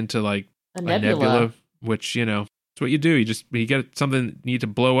dump it into like A nebula. which, it's what you do. You get something you need to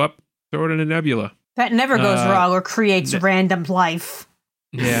blow up, throw it in a nebula. That never goes wrong or creates th- random life.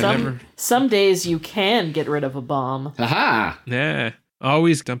 Yeah, Some days you can get rid of a bomb. Aha!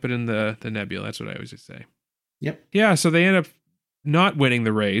 always dump it in the nebula. That's what I always say. Yep. Yeah, so they end up not winning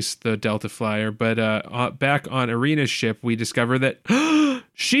the race, the Delta Flyer, but back on Irina's ship, we discover that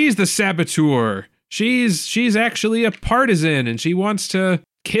she's the saboteur. She's actually a partisan, and she wants to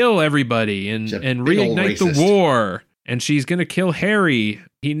kill everybody and She's a big old reignite the racist. war. And she's going to kill Harry.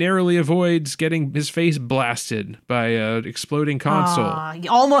 He narrowly avoids getting his face blasted by an exploding console.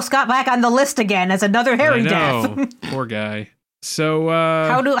 You almost got back on the list again as another Harry I death. know. Poor guy. So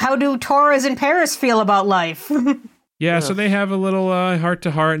How do Torres and Paris feel about life? yeah, so they have a little heart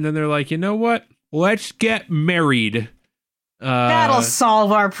to heart, and then they're like, you know what? Let's get married. That'll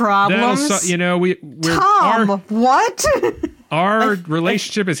solve our problems. We're Tom, what? our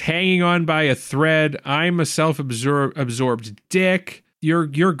relationship is hanging on by a thread. I'm a self-absorbed dick. You're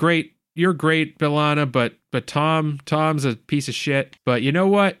great. You're great, B'Elanna, but Tom's a piece of shit. But you know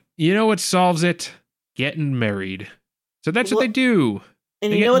what? You know what solves it? Getting married. So that's what they do.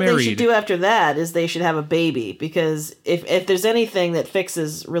 And They you know get what they should married. do after that is they should have a baby, because if there's anything that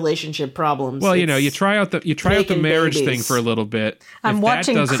fixes relationship problems, Well, it's you try out the making marriage babies. thing for a little bit. I'm If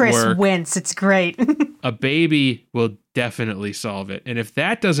watching that doesn't Chris work, wince. It's great. a baby will definitely solve it. And if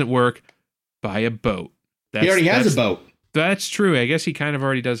that doesn't work, buy a boat. He already has a boat. That's true. I guess he kind of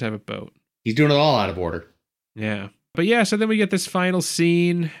already does have a boat. He's doing it all out of order. Yeah. But yeah, so then we get this final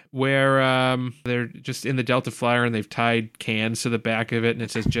scene where they're just in the Delta Flyer and they've tied cans to the back of it and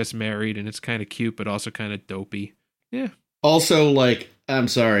it says just married, and it's kind of cute but also kind of dopey. Yeah. Also, I'm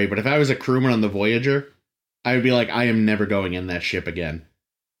sorry, but if I was a crewman on the Voyager, I would be like, I am never going in that ship again.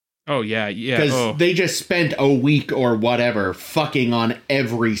 Oh, yeah. Because they just spent a week or whatever fucking on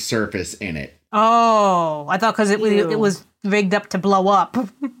every surface in it. Oh, I thought because it Ew. was rigged up to blow up.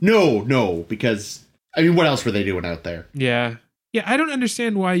 No, because, what else were they doing out there? Yeah. Yeah, I don't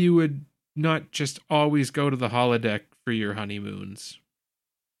understand why you would not just always go to the holodeck for your honeymoons.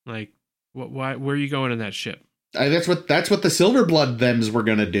 Like, why? Where are you going in that ship? That's what the Silverblood thems were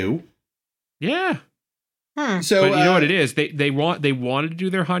gonna do. Yeah. So, But you know what it is? They wanted to do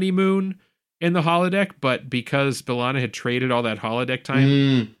their honeymoon in the holodeck, but because B'Elanna had traded all that holodeck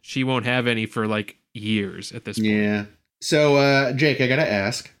time, she won't have any for years at this point. Yeah. So, Jake, I gotta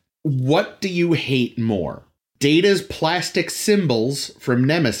ask, what do you hate more? Data's plastic symbols from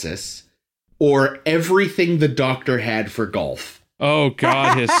Nemesis, or everything the Doctor had for golf? Oh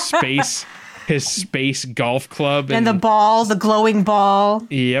God, his space golf club And the glowing ball.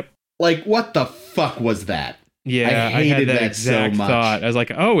 Yep. What the fuck was that? Yeah, I hated had that that exact so much. thought. I was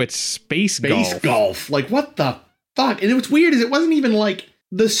like, oh, it's space Golf. What the fuck? And what's weird is it wasn't even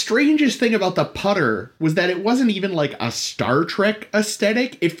the strangest thing about the putter was that it wasn't even a Star Trek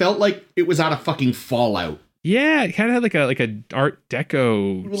aesthetic. It felt like it was out of fucking Fallout. Yeah, it kind of had like a Art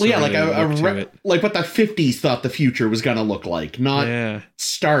Deco. Well, yeah, to it. like what the 50s thought the future was gonna look like, not Yeah.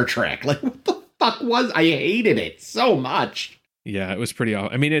 Star Trek. What the fuck was? I hated it so much. Yeah, it was pretty awful.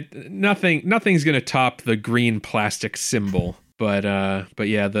 I mean, nothing's gonna top the green plastic symbol, but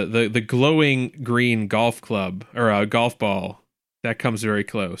yeah, the glowing green golf club or a golf ball that comes very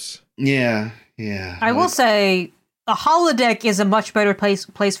close. Yeah. I will say a holodeck is a much better place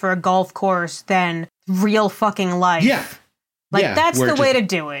for a golf course than real fucking life. Yeah. That's where the it way just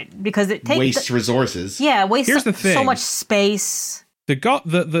to do it because it takes wastes resources. Yeah, wastes Here's the so thing. much space.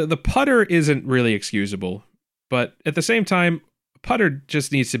 The putter isn't really excusable, but at the same time, a putter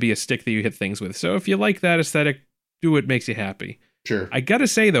just needs to be a stick that you hit things with. So if you like that aesthetic, do what makes you happy. Sure. I gotta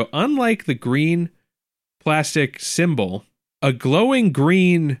say, though, unlike the green plastic symbol, a glowing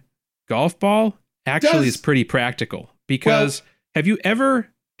green golf ball actually is pretty practical. Because have you ever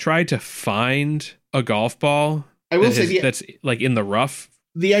tried to find a golf ball I will say that's like in the rough?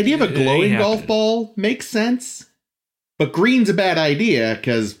 The idea of a It ain't glowing golf happening. ball makes sense, but green's a bad idea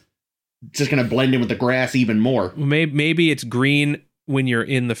because it's just going to blend in with the grass even more. Maybe it's green when you're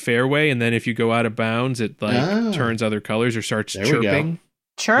in the fairway, and then if you go out of bounds, it turns other colors or starts There we go. chirping.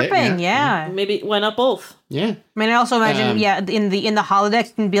 Chirping, Yeah. yeah. Maybe why not both? Yeah. I mean, I also imagine, in the holodeck,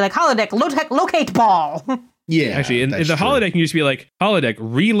 you can be like, holodeck, locate ball. Yeah. Actually, in that's the true. holodeck, you can just be like, holodeck,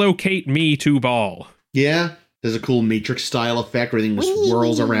 relocate me to ball. Yeah. There's a cool Matrix style effect where everything just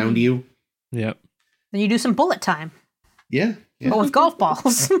swirls around you. Yep. Then you do some bullet time, Yeah. Yeah. but with golf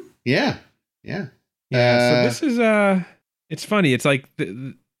balls. Yeah. Yeah. Yeah, so this is it's funny. It's like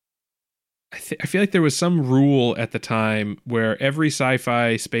I feel like there was some rule at the time where every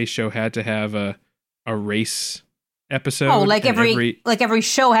sci-fi space show had to have a race episode. Oh, like and every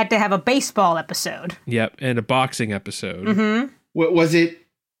show had to have a baseball episode. Yep, and a boxing episode. Mm-hmm. What was it?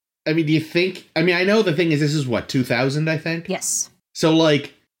 I mean, do you think? I mean, I know the thing is, this is what 2000, I think. Yes. So,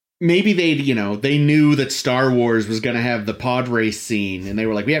 like, maybe they knew that Star Wars was going to have the pod race scene, and they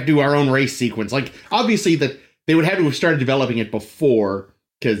were like, we have to do our own race sequence. Like, obviously, that they would have to have started developing it before,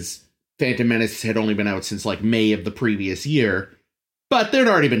 because Phantom Menace had only been out since, like, May of the previous year. But there'd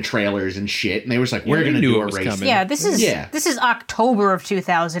already been trailers and shit, and they were just like, we're they going to knew do it a was race. coming. Yeah, this is October of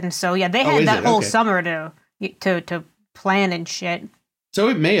 2000, so yeah, they had is that it? whole Okay. summer to plan and shit. So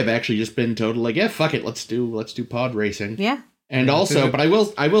it may have actually just been total, like, yeah, fuck it, let's do pod racing. Yeah. And also, but I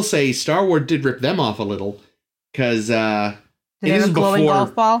will say, Star Wars did rip them off a little, because Did and they this have is a glowing before,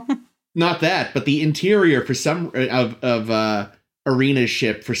 golf ball? not that, but the interior for some of Arena's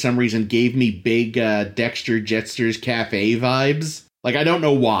ship for some reason gave me big Dexter Jetster's Cafe vibes. Like, I don't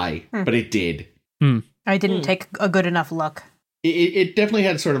know why, but it did. I didn't take a good enough look. It definitely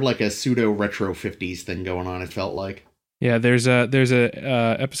had sort of like a pseudo retro 50s thing going on. It felt like. Yeah, there's a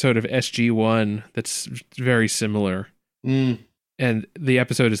episode of SG-1 that's very similar. Mm. And the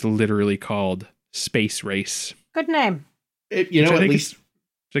episode is literally called Space Race. Good name. At Which I think least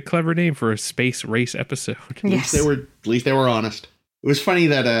it's a clever name for a space race episode. Yes. at least they were honest. It was funny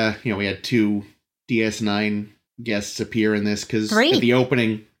that we had 2 DS9 guests appear in this because 3. at the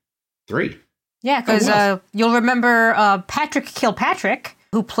opening 3. Yeah, because you'll remember Patrick Kilpatrick,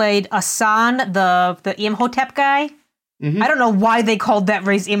 who played Asan, the Imhotep guy. Mhm. I don't know why they called that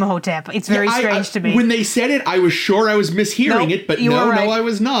race Imhotep. It's very strange to me. When they said it, I was sure I was mishearing Nope, it, but you no, were right. I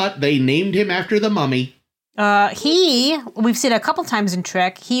was not. They named him after the mummy. We've seen a couple times in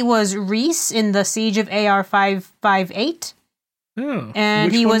Trek, he was Reese in the Siege of AR-558, Oh,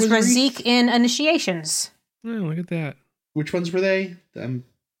 and Which he one was was Reese? Razik in Initiations. look at that. Which ones were they?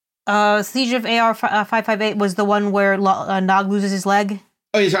 Siege of AR-558 was the one where Nog loses his leg.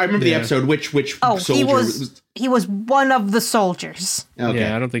 Oh, yes, I remember the Yeah. episode. Which Oh, soldier he was one of the soldiers. Okay.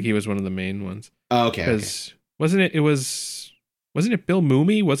 Yeah, I don't think he was one of the main ones. Oh, okay. Because wasn't it Bill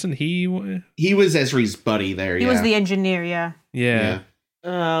Mooney? Wasn't he? He was Ezri's buddy there. He was the engineer, yeah. Yeah.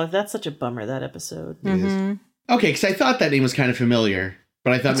 Oh, that's such a bummer, that episode. It is. Mhm. Okay, because I thought that name was kind of familiar,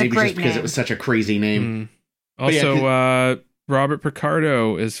 but I thought It's a maybe great just because name. it was such a crazy name. But yeah, Also, Robert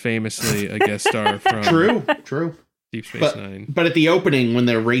Picardo is famously a guest star from True. Deep Space But Nine. but at the opening, when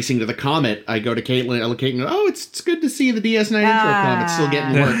they're racing to the comet, I go to Caitlin. Oh, it's good to see the DS9 intro comet still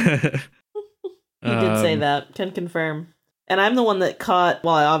getting work. He did say that. Can confirm. And I'm the one that caught,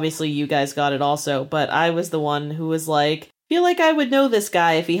 well, obviously you guys got it also, but I was the one who was like, feel like I would know this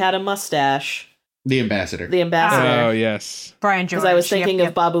guy if he had a mustache. The ambassador. The ambassador. Oh yes. Brian George. Because I was thinking Yep,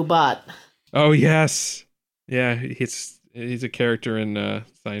 of Babu Bhatt. Oh yes. Yeah, he's a character in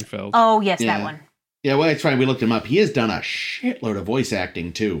Seinfeld. Oh, yes, Yeah. that one. Yeah, well, it's fine. We looked him up. He has done a shitload of voice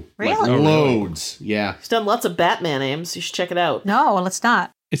acting, too. Really? Like, Oh, really? loads. Yeah. He's done lots of Batman aims. You should check it out. No, let's not.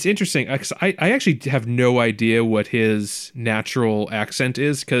 It's interesting. 'Cause I actually have no idea what his natural accent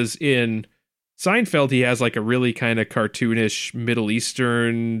is, because in Seinfeld he has like a really kind of cartoonish Middle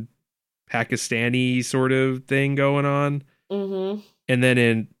Eastern, Pakistani sort of thing going on. Mm-hmm. And then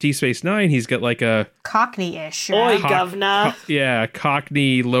in Deep Space Nine, he's got like a Cockney-ish. Oi, Yeah. governor.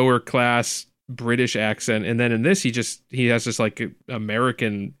 Cockney lower class British accent, and then in this he has just like an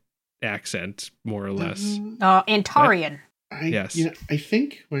American accent more or less. Antarian. Yes. I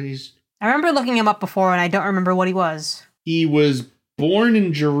think when I remember looking him up before, and I don't remember what he was. he was born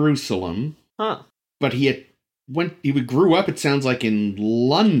in Jerusalem, Huh. but he grew up, it sounds like, in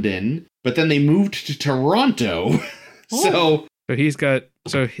London, but then they moved to Toronto. So So he's got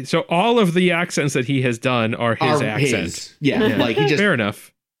so all of the accents that he has done are his accent. His. Yeah, like he just Fair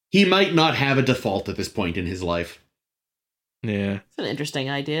enough. he might not have a default at this point in his life. Yeah. It's an interesting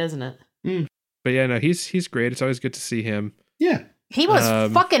idea, isn't it? But yeah, no, he's great. It's always good to see him. Yeah. He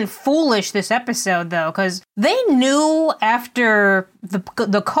was fucking foolish this episode, though, because they knew after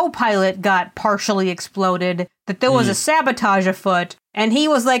the co-pilot got partially exploded that there was a sabotage afoot, and he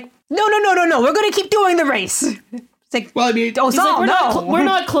was like, no, we're going to keep doing the race. It's like, Well, I mean, oh, He's like, we're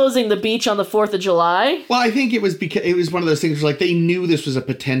not closing the beach on the 4th of July. well, I think it was because it was one of those things where like they knew this was a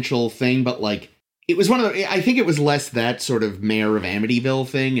potential thing, but like it was one of the. I think it was less that sort of Mayor of Amityville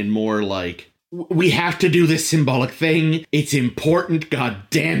thing and more like we have to do this symbolic thing. It's important. God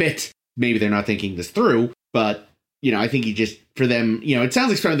damn it. Maybe they're not thinking this through, but you know, I think he just for them. You know, it sounds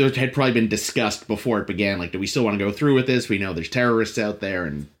like something that had probably been discussed before it began. Like, do we still want to go through with this? We know there's terrorists out there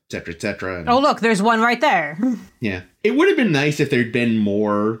and et cetera, et cetera. And, oh, look, there's one right there. yeah. It would have been nice if there'd been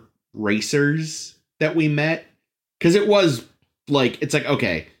more racers that we met. Because it was like, it's like,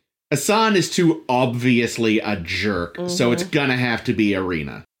 okay, Hassan is too obviously a jerk, so it's gonna have to be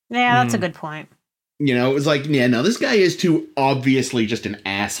Arena. Yeah, that's a good point. You know, it was like, yeah, no, this guy is too obviously just an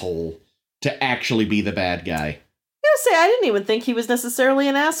asshole to actually be the bad guy. I didn't even think he was necessarily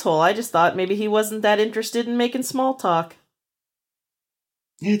an asshole. I just thought maybe he wasn't that interested in making small talk.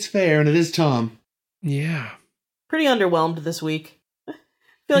 It's fair, and it is Tom. Yeah. Pretty underwhelmed this week. I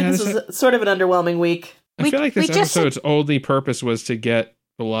feel like Yeah, this was sort of an underwhelming week. I feel like this we just- episode's only purpose was to get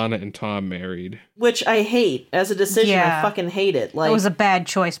B'Elanna and Tom married. Which I hate. As a decision, Yeah. I fucking hate it. Like, It was a bad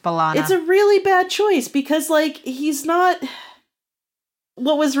choice, B'Elanna. it's a really bad choice because, like, he's not...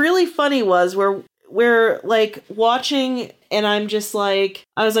 What was really funny was we're like watching and I'm just like,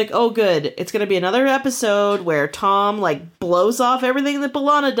 I was like, oh good, it's gonna be another episode where Tom like blows off everything that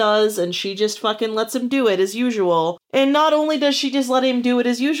B'Elanna does and she just fucking lets him do it as usual. And not only does she just let him do it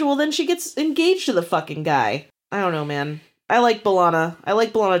as usual, then she gets engaged to the fucking guy. I don't know, man. I like B'Elanna. I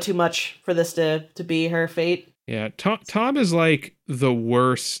like B'Elanna too much for this to be her fate. Yeah, Tom is like the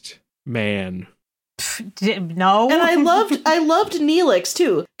worst man. No. And I loved Neelix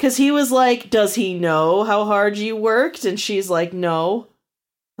too, because he was like, does he know how hard you worked? And she's like, no.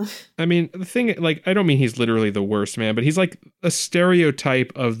 I mean, the thing, like, I don't mean he's literally the worst man, but he's like a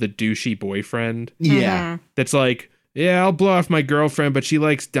stereotype of the douchey boyfriend Yeah. that's like, yeah, I'll blow off my girlfriend, but she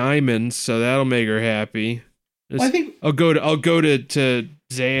likes diamonds, so that'll make her happy. Well, I think I'll go to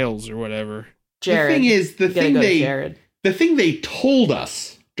Zales or whatever. Jared. the thing is, You gotta go to Jared. the thing they told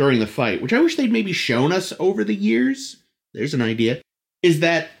us during the fight, which I wish they'd maybe shown us over the years, there's an idea, is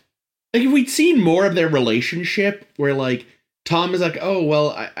that like if we'd seen more of their relationship where like Tom is like, oh,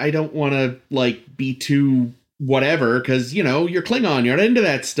 well, I don't want to like be too whatever because, you know, you're Klingon, you're not into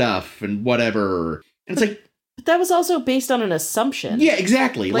that stuff and whatever. And it's like, But that was also based on an assumption. yeah,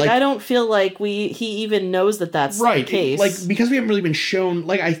 exactly. Like I don't feel like he even knows that that's right. the case. Like, because we haven't really been shown,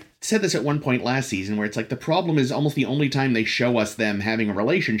 like I said this at one point last season, where it's like the problem is almost the only time they show us them having a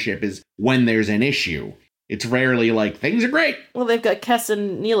relationship is when there's an issue. It's rarely like, things are great. Well, they've got Kess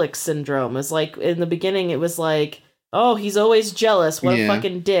and Neelix syndrome. It's like, in the beginning, it was like, oh, he's always jealous. What a Yeah.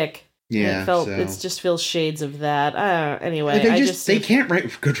 fucking dick. Yeah, And it just feels shades of that. Anyway, they can't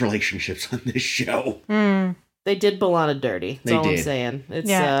write good relationships on this show. They did B'Elanna dirty. That's They all I'm did. saying. It's,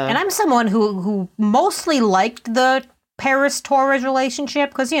 Yeah, and I'm someone who mostly liked the Paris-Torres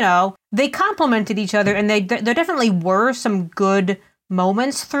relationship because, you know, they complemented each other and there definitely were some good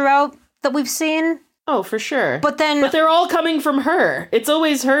moments throughout that we've seen. oh, for sure. But then... But they're all coming from her. It's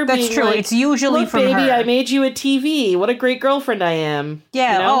always her That's being true. like, It's usually look, from baby, her. I made you a TV. What a great girlfriend I am.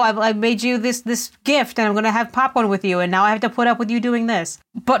 Yeah, You know? I made you this gift and I'm going to have popcorn with you and now I have to put up with you doing this.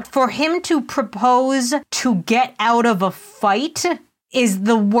 But for him to propose to get out of a fight is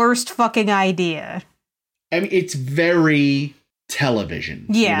the worst fucking idea. I mean, it's very television.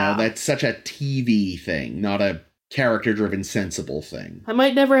 Yeah. You know, that's such a TV thing, not a character-driven, sensible thing. I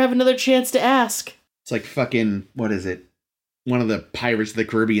might never have another chance to ask. It's like fucking, what is it? One of the Pirates of the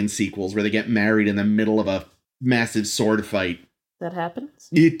Caribbean sequels where they get married in the middle of a massive sword fight. That happens?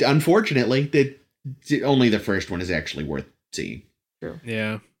 Unfortunately, only the first one is actually worth seeing.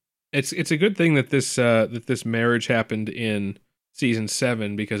 Yeah, it's a good thing that this marriage happened in season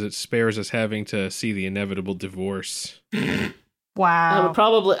 7 because it spares us having to see the inevitable divorce. Wow.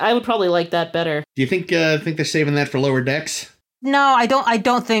 I would probably like that better. Do you think they're saving that for Lower Decks? No, I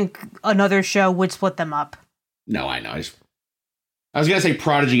don't think another show would split them up. No, I know. I was gonna say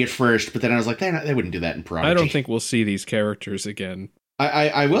Prodigy at first, but then I was like, they wouldn't do that in Prodigy. I don't think we'll see these characters again.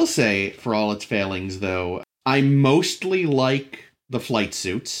 I will say, for all its failings, though, I mostly like the flight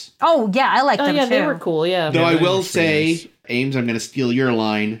suits. Oh, yeah, I like Oh them yeah, too. they were cool, yeah. Though I they're will pretty say, nice. Ames, I'm going to steal your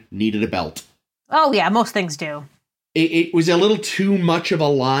line, needed a belt. Oh, yeah, most things do. It was a little too much of a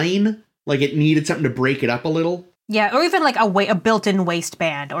line. Like, it needed something to break it up a little. Yeah, or even like a built-in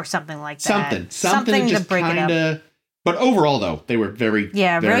waistband or something like that. Something to just kind of... But overall, though, they were very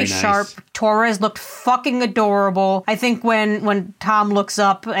very nice. Sharp. Torres looked fucking adorable. I think when Tom looks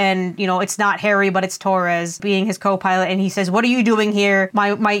up and, you know, it's not Harry, but it's Torres being his co-pilot, and he says, "What are you doing here?"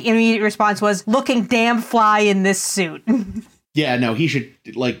 My immediate response was, "Looking damn fly in this suit." Yeah, no, he should,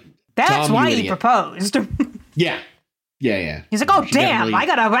 like... That's Tom, why he proposed. Yeah. Yeah. He's like, "Oh, damn, I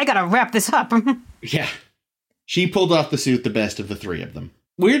gotta wrap this up." Yeah. She pulled off the suit the best of the three of them.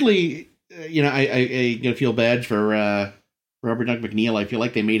 Weirdly, you know, I feel bad for Robert Doug McNeil. I feel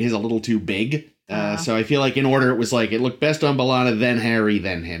like they made his a little too big. So I feel like in order, it was like, it looked best on B'Elanna, then Harry,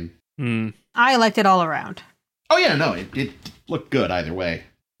 then him. I liked it all around. Oh, yeah, no, it looked good either way.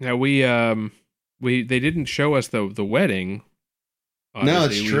 Now, they didn't show us the wedding. Obviously. No,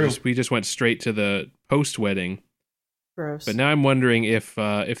 it's true. We just went straight to the post-wedding. Gross. But now I'm wondering if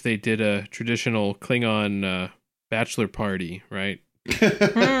they did a traditional Klingon bachelor party, right?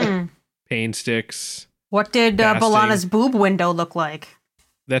 Pain sticks. What did B'Elanna's boob window look like?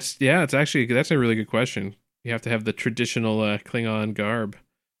 That's a really good question. You have to have the traditional Klingon garb.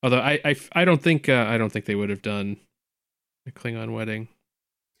 Although I don't think they would have done a Klingon wedding.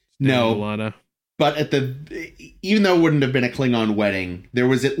 No, B'Elanna. But even though it wouldn't have been a Klingon wedding, there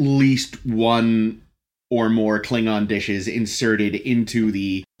was at least one or more Klingon dishes inserted into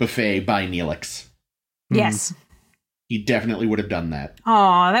the buffet by Neelix. Yes. He definitely would have done that.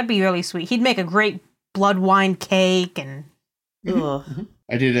 Oh, that'd be really sweet. He'd make a great blood wine cake and... Ugh.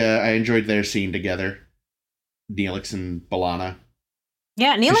 I enjoyed their scene together. Neelix and B'Elanna.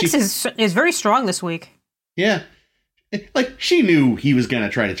 Yeah, Neelix is very strong this week. Yeah. Like, she knew he was going to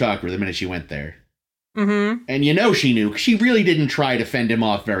try to talk to her the minute she went there. Mm-hmm. And you know she knew, 'cause she really didn't try to fend him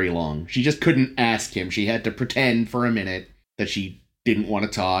off very long. She just couldn't ask him. She had to pretend for a minute that she didn't want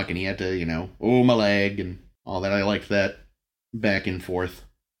to talk, and he had to, you know, oh, my leg, and all that. I liked that back and forth.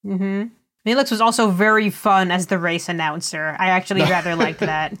 Mm-hmm. Neelix was also very fun as the race announcer. I actually rather liked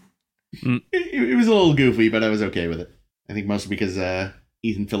that. It was a little goofy, but I was okay with it. I think mostly because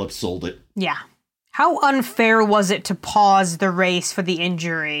Ethan Phillips sold it. Yeah. How unfair was it to pause the race for the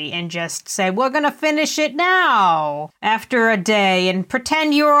injury and just say, "We're gonna finish it now," after a day, and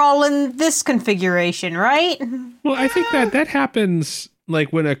pretend you're all in this configuration, right? Well, I think that happens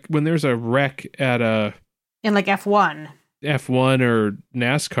like when there's a wreck at in like F1 or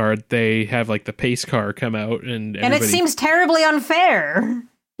NASCAR, they have like the pace car come out and it seems terribly unfair.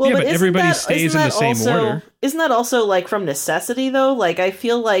 Well, yeah, but everybody stays in the same order. Isn't that also, like, from necessity, though? Like, I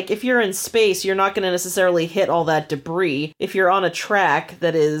feel like if you're in space, you're not going to necessarily hit all that debris. If you're on a track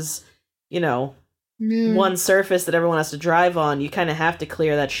that is, you know, one surface that everyone has to drive on, you kind of have to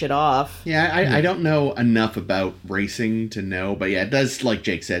clear that shit off. Yeah, I don't know enough about racing to know, but yeah, it does, like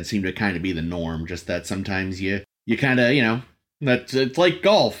Jake said, seem to kind of be the norm, just that sometimes you kind of, you know, it's like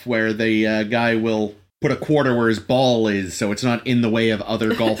golf, where the guy will put a quarter where his ball is, so it's not in the way of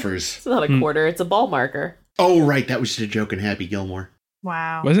other golfers. It's not a quarter, it's a ball marker. Oh, right, that was just a joke in Happy Gilmore.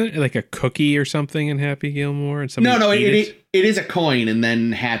 Wow. Wasn't it like a cookie or something in Happy Gilmore? And No, it is a coin, and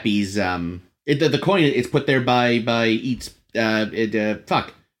then Happy's, the coin, it's put there by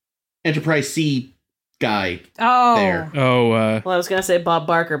Enterprise C guy. Oh. There. Well, I was going to say Bob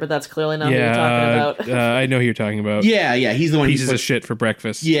Barker, but that's clearly not who you're talking about. I know who you're talking about. Yeah, he's the one. Pieces of shit for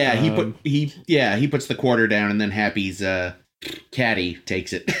breakfast. Yeah, he puts the quarter down, and then Happy's caddy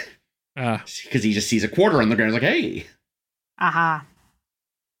takes it because he just sees a quarter on the ground. He's like, hey. Uh-huh.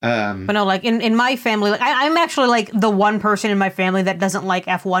 But no, like in my family, like I'm actually like the one person in my family that doesn't like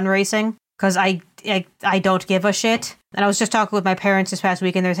F1 racing because I don't give a shit. And I was just talking with my parents this past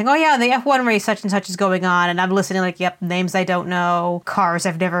week, and they're saying, "Oh yeah, the F1 race such and such is going on," and I'm listening like, "Yep, names I don't know, cars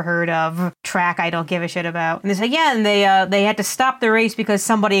I've never heard of, track I don't give a shit about." And they say, "Yeah," and they had to stop the race because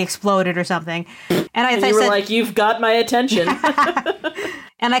somebody exploded or something. And I said, like, "You've got my attention."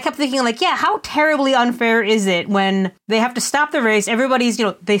 And I kept thinking, like, yeah, how terribly unfair is it when they have to stop the race? Everybody's, you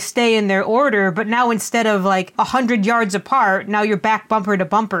know, they stay in their order, but now instead of like 100 yards apart, now you're back bumper to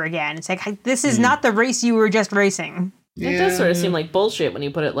bumper again. It's like, this is not the race you were just racing. It does sort of seem like bullshit when you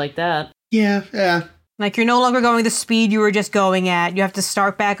put it like that. Yeah. Like, you're no longer going the speed you were just going at. You have to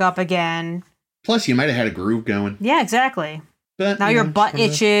start back up again. Plus, you might have had a groove going. Yeah, exactly. But, now your butt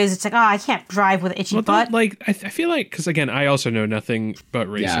itches. It's like, I can't drive with an itchy butt. Like, I feel like, because again, I also know nothing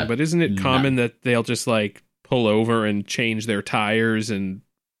about racing, but isn't it common that they'll just like pull over and change their tires and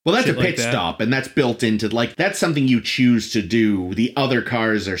well, that's a like pit stop, and that's built into, like, that's something you choose to do. The other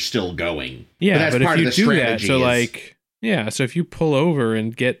cars are still going. Yeah, but part if you of the do strategy that, so like, Yeah, so if you pull over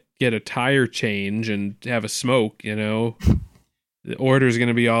and get a tire change and have a smoke, the order's going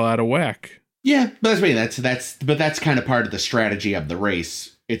to be all out of whack. Yeah, but that's kind of part of the strategy of the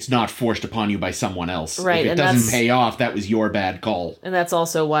race. It's not forced upon you by someone else. Right, If it doesn't pay off, that was your bad call. And that's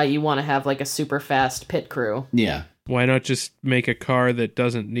also why you want to have like a super fast pit crew. Yeah. Why not just make a car that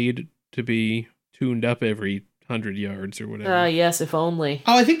doesn't need to be tuned up every 100 yards or whatever? Yes, if only.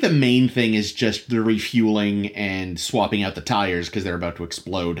 Oh, I think the main thing is just the refueling and swapping out the tires because they're about to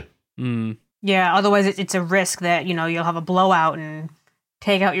explode. Mm. Yeah, otherwise it's a risk that, you'll have a blowout and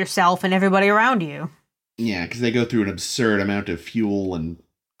take out yourself and everybody around you. Yeah, because they go through an absurd amount of fuel and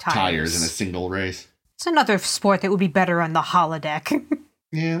tires in a single race. It's another sport that would be better on the holodeck.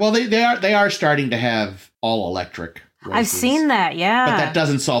 Yeah, well, they are starting to have all electric races. I've seen that, yeah. But that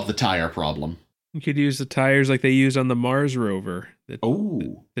doesn't solve the tire problem. You could use the tires like they use on the Mars rover that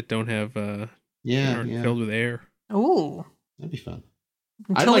don't have aren't filled with air. Ooh. That'd be fun.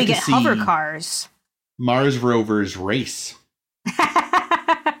 Until we get hover cars. Mars rovers race.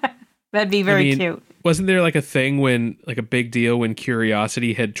 That'd be very cute. Wasn't there like a thing a big deal when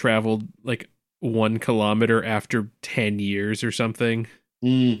Curiosity had traveled like 1 kilometer after 10 years or something?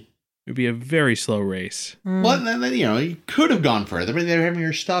 Mm. It would be a very slow race. Well, then, you could have gone further, but they're having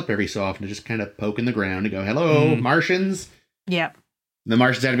her stop every so often to just kind of poke in the ground and go, "Hello, Martians." Yep. The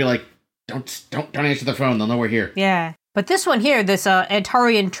Martians had to be like, "Don't answer the phone. They'll know we're here." Yeah, but this one here, this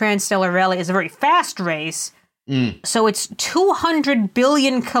Antarian Transstellar Rally, is a very fast race. So it's 200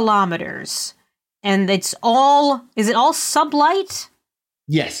 billion kilometers, and it's all. Is it all sublight?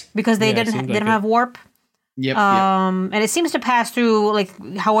 Yes, because they don't have warp. Yep. And it seems to pass through like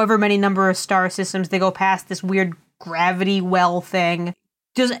however many number of star systems. They go past this weird gravity well thing.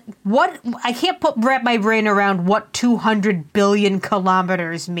 I can't wrap my brain around what 200 billion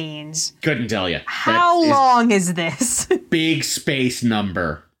kilometers means. Couldn't tell you. How long is this? Big space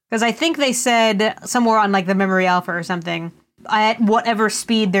number. Because I think they said somewhere on like the Memory Alpha or something, at whatever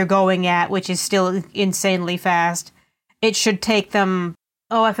speed they're going at, which is still insanely fast, it should take them.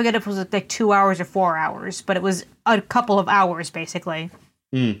 Oh, I forget if it was like 2 hours or 4 hours, but it was a couple of hours, basically,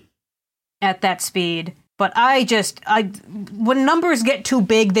 at that speed. But when numbers get too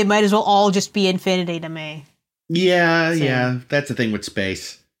big, they might as well all just be infinity to me. Yeah, that's the thing with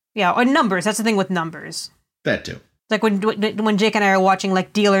space. Yeah, or numbers, that's the thing with numbers. That too. Like when Jake and I are watching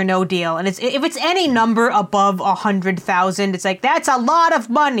like Deal or No Deal, and if it's any number above 100,000, it's like, that's a lot of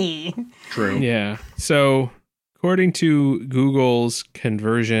money. True. Yeah, so according to Google's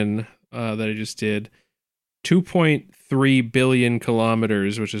conversion that I just did, 2.3 billion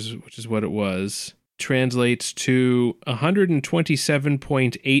kilometers, which is what it was, translates to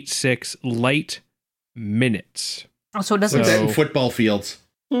 127.86 light minutes. Oh, so it doesn't. What's that in football fields?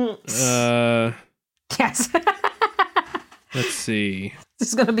 Yes. Let's see. This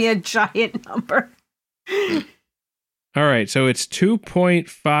is going to be a giant number. All right, so it's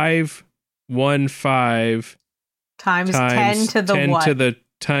 2.515 times 10 to the 10 what? to the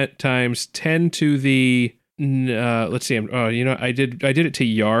times 10 to the let's see. I did it to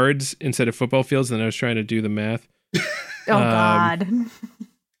yards instead of football fields, and I was trying to do the math. Oh God.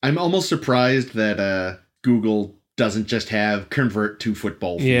 I'm almost surprised that Google doesn't just have convert to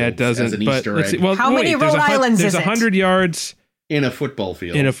football fields. Yeah, it doesn't. As an but Easter let's egg. see. Well, How many Rhode Islands there's is it? 100 yards in a football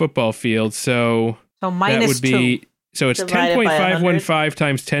field. So minus that would be 2. So it's Divided by 10.515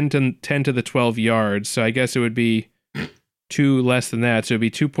 times 10 to the 12 yards. So I guess it would be 2 less than that. So it'd be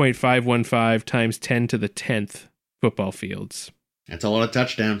 2.515 times 10 to the 10th football fields. That's a lot of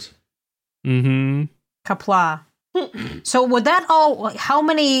touchdowns. Mm-hmm. Kapla. So would that how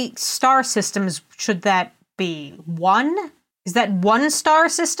many star systems should that be? 1? Is that 1 star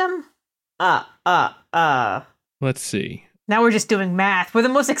system? Let's see. Now we're just doing math. We're the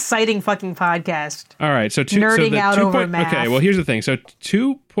most exciting fucking podcast. All right, so Nerding out over math. Okay, well here's the thing. So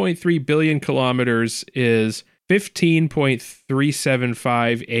 2.3 billion kilometers is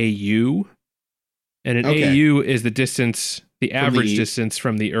 15.375 AU, and an AU is the distance, the average distance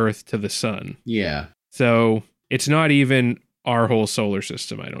from the Earth to the Sun. Yeah. So it's not even our whole solar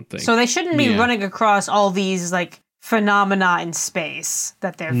system, I don't think. So they shouldn't be running across all these like phenomena in space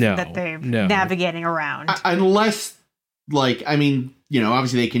that they're navigating around. Unless,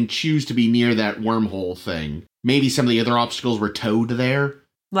 obviously they can choose to be near that wormhole thing. Maybe some of the other obstacles were towed there.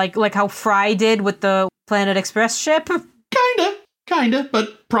 Like how Fry did with the Planet Express ship? Kinda,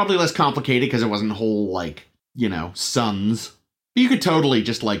 but probably less complicated because it wasn't whole, suns. You could totally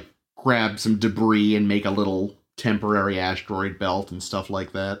just, grab some debris and make a little temporary asteroid belt and stuff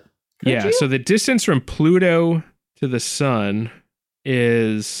like that. So the distance from Pluto to the Sun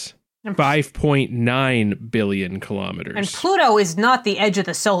is 5.9 billion kilometers. And Pluto is not the edge of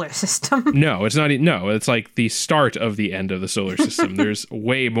the solar system. No, it's not. No, it's like the start of the end of the solar system. There's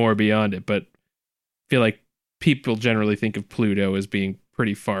way more beyond it, but I feel like people generally think of Pluto as being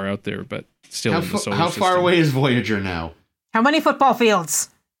pretty far out there, but still in the solar how system. far away is Voyager now? How many football fields?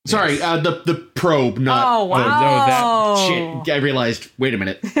 Sorry, the probe, not... Oh, wow. Shit, I realized, wait a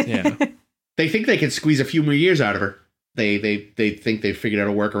minute. Yeah. They think they could squeeze a few more years out of her. They think they've figured out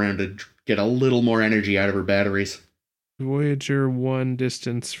a workaround to get a little more energy out of her batteries. Voyager 1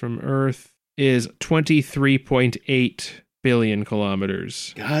 distance from Earth is 23.8 billion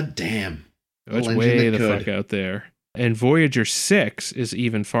kilometers. God damn. It's Little way engine the that fuck could. out there. And Voyager 6 is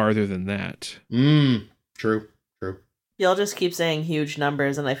even farther than that. True. Y'all just keep saying huge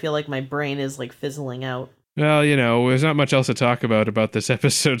numbers, and I feel like my brain is like fizzling out. Well, there's not much else to talk about this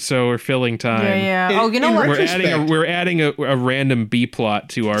episode, so we're filling time. Yeah. Oh, you know what? We're adding a random B plot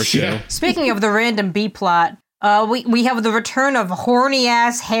to our show. Yeah. Speaking of the random B plot, we have the return of horny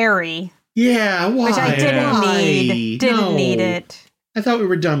ass Harry, Yeah, why? which I didn't need. Didn't need it. I thought we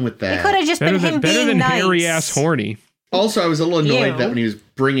were done with that. It could have just been him Better being than nice. hairy ass horny. Also, I was a little annoyed Ew. that when he was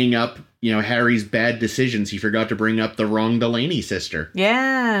bringing up, Harry's bad decisions, he forgot to bring up the wrong Delaney sister.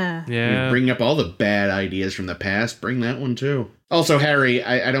 Yeah. Yeah. Bring up all the bad ideas from the past. Bring that one too. Also, Harry,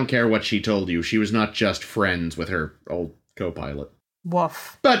 I don't care what she told you. She was not just friends with her old co-pilot.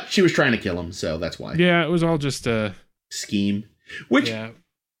 Woof. But she was trying to kill him, so that's why. Yeah, it was all just a Scheme. Which, yeah.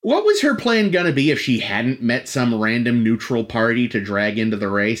 what was her plan gonna be if she hadn't met some random neutral party to drag into the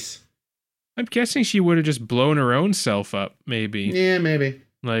race? I'm guessing she would have just blown her own self up, maybe. Yeah, maybe.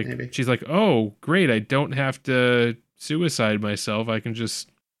 Like, maybe. she's like, oh, great, I don't have to suicide myself. I can just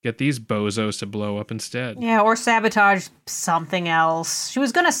get these bozos to blow up instead. Yeah, or sabotage something else. She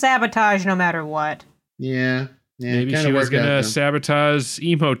was gonna sabotage no matter what. Yeah. Maybe kinda she was worked out, going though. to sabotage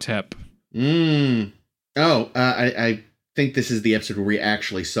Emotep. I think this is the episode where we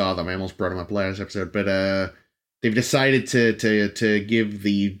actually saw them. I almost brought them up last episode, but they've decided to give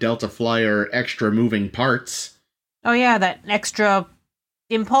the Delta Flyer extra moving parts Oh yeah, that extra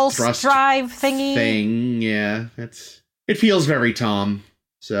impulse Thrust drive thingy. thing. Yeah, it feels very Tom,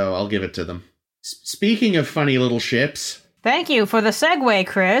 so I'll give it to them. Speaking of funny little ships, Thank you for the segue,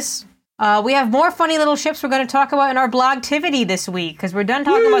 Chris. We have more funny little ships we're going to talk about in our blogtivity this week, because we're done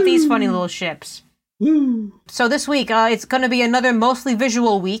talking about these funny little ships. woo! So this week, it's going to be another mostly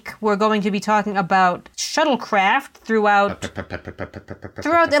visual week. We're going to be talking about shuttlecraft throughout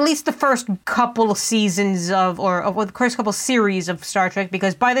at least the first couple seasons or the first couple series of Star Trek,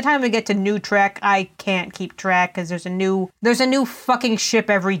 because by the time we get to New Trek, I can't keep track because there's a new fucking ship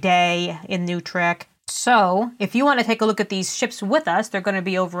every day in New Trek. So, if you want to take a look at these ships with us, they're going to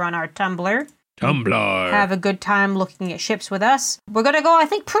be over on our Tumblr. Tumblr. Have a good time looking at ships with us. We're going to go, I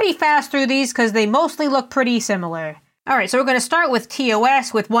think, pretty fast through these because they mostly look pretty similar. All right, so we're going to start with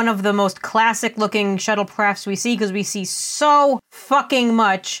TOS, with one of the most classic-looking shuttlecrafts we see, because we see so fucking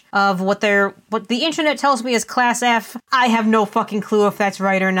much of what the internet tells me is Class F. I have no fucking clue if that's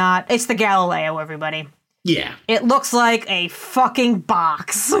right or not. It's the Galileo, everybody. Yeah. It looks like a fucking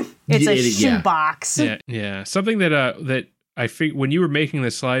box. It's a shoebox. Yeah. Something that I think when you were making the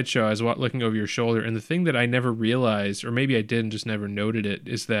slideshow, I was looking over your shoulder, and the thing that I never realized, or maybe I did and just never noted it,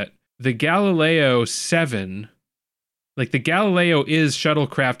 is that the Galileo 7, like the Galileo is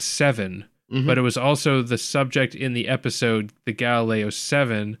Shuttlecraft 7, but it was also the subject in the episode, the Galileo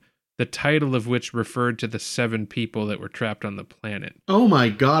 7, the title of which referred to the 7 people that were trapped on the planet. Oh my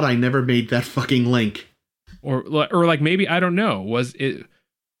god, I never made that fucking link. Or like maybe, I don't know, was it...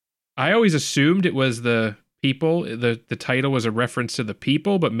 I always assumed it was the people, the title was a reference to the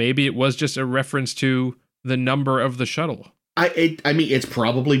people, but maybe it was just a reference to the number of the shuttle. I mean, it's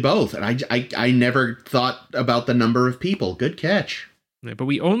probably both, and I never thought about the number of people. Good catch. Yeah, but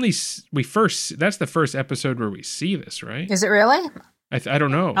that's the first episode where we see this, right? Is it really? I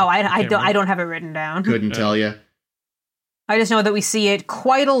don't know. Oh, I can't remember. don't have it written down. Couldn't tell you. I just know that we see it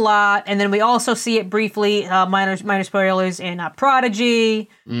quite a lot, and then we also see it briefly, minor spoilers, in Prodigy.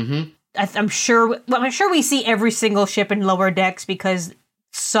 Mm-hmm. I'm sure we see every single ship in Lower Decks because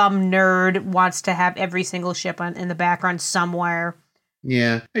some nerd wants to have every single ship in the background somewhere.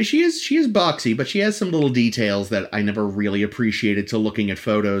 Yeah, she is boxy, but she has some little details that I never really appreciated till looking at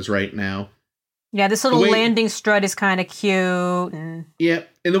photos right now. Yeah, this little landing strut is kind of cute. And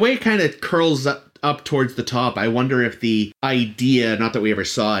the way it kind of curls up towards the top, I wonder if the idea, not that we ever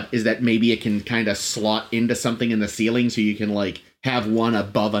saw it, is that maybe it can kind of slot into something in the ceiling so you can, like, have one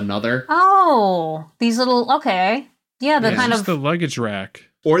above another. Oh, these little, okay. Yeah, the kind just of... the luggage rack.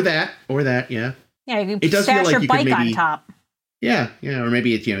 Or that, yeah. Yeah, you It can does feel stash like your you could bike on maybe- top. Yeah, or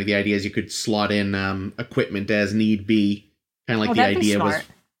maybe it's, the idea is you could slot in equipment as need be, kind of like the that'd be idea was smart.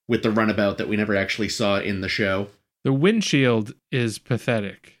 with the runabout that we never actually saw in the show. The windshield is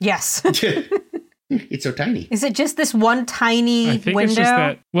pathetic. Yes. It's so tiny. Is it just this one tiny I think window? it's just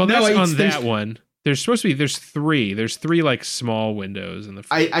that. Well, No, that's it's- on that one. There's supposed to be. There's three. There's three like small windows in the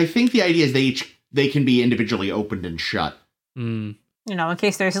front. I think the idea is they can be individually opened and shut. Mm. In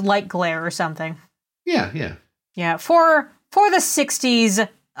case there's light glare or something. Yeah. Yeah, for the 60s,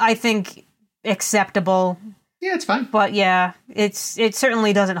 I think acceptable. Yeah, it's fine. But yeah, it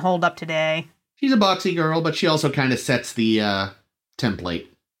certainly doesn't hold up today. She's a boxy girl, but she also kind of sets the template.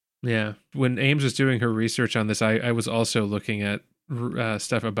 Yeah. When Ames was doing her research on this, I was also looking at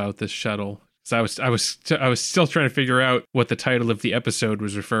stuff about this shuttle. So I was still trying to figure out what the title of the episode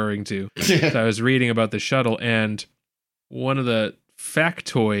was referring to. So I was reading about the shuttle, and one of the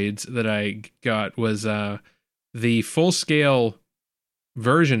factoids that I got was the full scale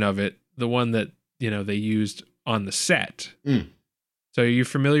version of it, the one that they used on the set. Mm. So you're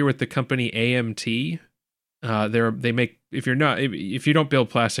familiar with the company AMT? They make if you don't build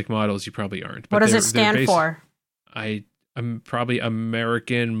plastic models, you probably aren't. What does they're it stand for? I'm probably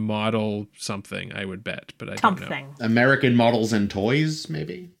American Model something, I would bet, but I don't know. Something. American Models and Toys,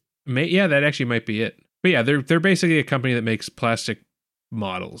 maybe? Yeah, that actually might be it. But yeah, they're basically a company that makes plastic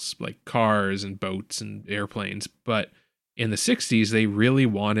models, like cars and boats and airplanes. But in the 60s, they really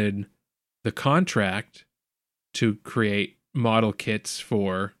wanted the contract to create model kits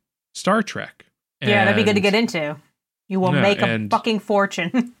for Star Trek. Yeah, that'd be good to And get into. You will Yeah, make a and- fucking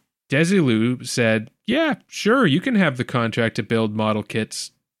fortune. Desilu said, yeah, sure, you can have the contract to build model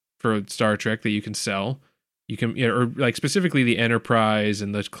kits for Star Trek that you can sell. You can, or like specifically the Enterprise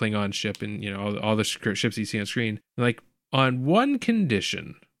and the Klingon ship and, all the ships you see on screen. Like, on one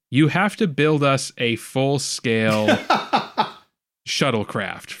condition, you have to build us a full-scale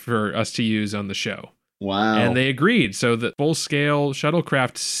shuttlecraft for us to use on the show. Wow. And they agreed. So the full-scale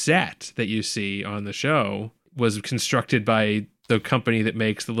shuttlecraft set that you see on the show was constructed by the company that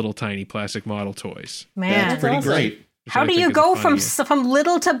makes the little tiny plastic model toys. Man, That's pretty awesome. great. which how I do think you is a go funny- from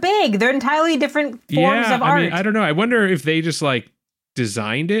little to big? They're entirely different forms of art. I mean, I don't know. I wonder if they just like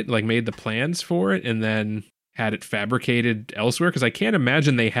designed it, like made the plans for it, and then had it fabricated elsewhere. Because I can't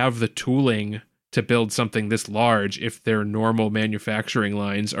imagine they have the tooling to build something this large if their normal manufacturing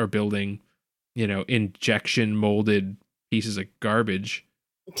lines are building, injection molded pieces of garbage.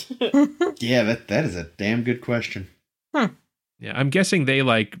 Yeah, that is a damn good question. Yeah, I'm guessing they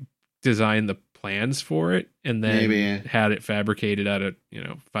like designed the plans for it and then Maybe, yeah. had it fabricated out of,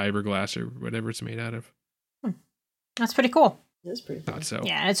 fiberglass or whatever it's made out of. That's pretty cool. That's pretty fun. Thought so.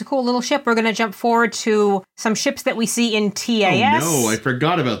 Yeah, it's a cool little ship. We're going to jump forward to some ships that we see in TAS. Oh no, I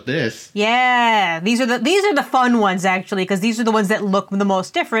forgot about this. Yeah, these are the fun ones actually, because these are the ones that look the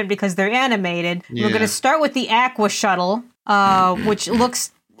most different because they're animated. Yeah. We're going to start with the Aqua Shuttle, which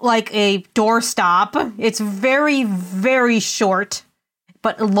looks like a doorstop. It's very, very short,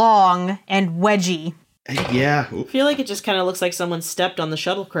 but long and wedgy. Yeah. I feel like it just kind of looks like someone stepped on the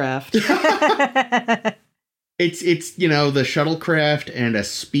shuttlecraft. It's the shuttlecraft and a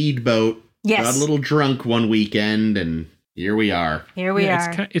speedboat. Yes. Got a little drunk one weekend, and here we are. Here we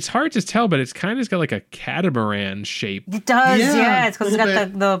Yeah, are. It's hard to tell, but it's kind of got like a catamaran shape. It does, Yeah, yeah. It's because it's little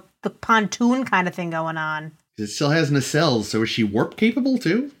got the pontoon kind of thing going on. It still has nacelles, so is she warp capable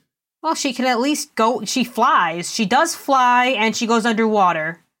too? Well, she can at least go. She flies. She does fly, and she goes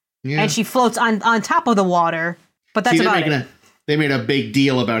underwater, Yeah. and she floats on top of the water. But that's See, about it. they made a big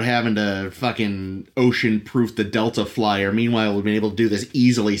deal about having to fucking ocean-proof the Delta Flyer. Meanwhile, we've been able to do this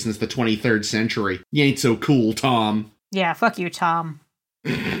easily since the 23rd century. You ain't so cool, Tom. Yeah, fuck you, Tom.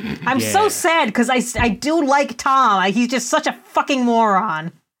 I'm Yeah. so sad because I do like Tom. He's just such a fucking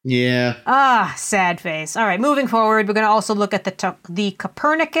moron. Yeah. Ah, sad face. All right, moving forward, we're going to also look at the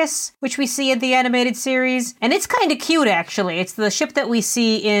Copernicus, which we see in the animated series. And it's kind of cute, actually. It's the ship that we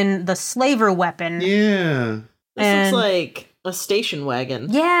see in the Slaver Weapon. Yeah. This And- looks like a station wagon.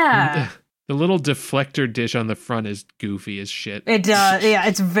 Yeah, The little deflector dish on the front is goofy as shit. it does. Yeah,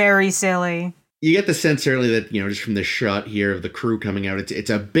 it's very silly. You get the sense early that, just from this shot here of the crew coming out, it's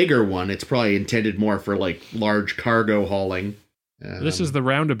a bigger one. It's probably intended more for, like, large cargo hauling. This is the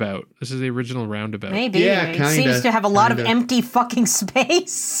roundabout. This is the original roundabout. Maybe. Yeah, It kinda, seems to have a lot of kinda. empty fucking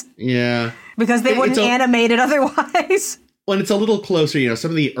space Yeah. because they It's wouldn't a- animate it otherwise. When it's a little closer,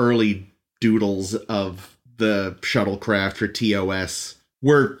 some of the early doodles of the shuttlecraft for TOS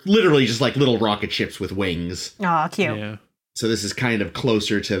were literally just like little rocket ships with wings. Oh, cute. Yeah. So this is kind of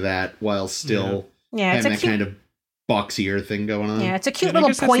closer to that while still Yeah, it's having a that cute. kind of boxier thing going on. Yeah, it's a cute And I little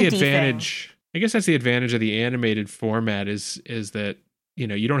guess that's the pointy thing. advantage. I guess that's the advantage of the animated format is that,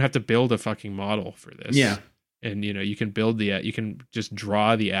 you don't have to build a fucking model for this. Yeah. And, you can you can just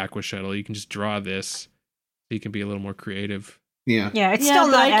draw the Aqua Shuttle. You can just draw this. So you can be a little more creative. Yeah. Yeah, it's Yeah, still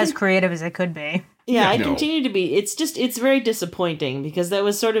but not I as can- creative as it could be. Yeah, I No. continue to be. It's very disappointing because that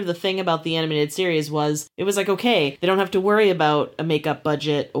was sort of the thing about the animated series was it was like, okay, they don't have to worry about a makeup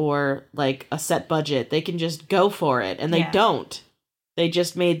budget or like a set budget. They can just go for it, and they Yeah. don't. They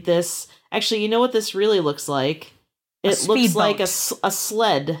just made this. Actually, you know what this really looks like? A It looks like a speedboat.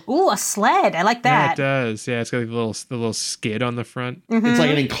 sled. Ooh, a sled. I like Yeah, it that. does. Yeah, it's got the little skid on the front. Mhm. It's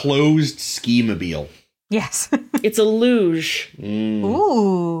like an enclosed ski-mobile. Yes. It's a luge. Mm.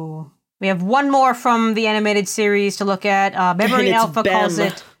 Ooh. We have one more from the animated series to look at. Memory And it's Alpha calls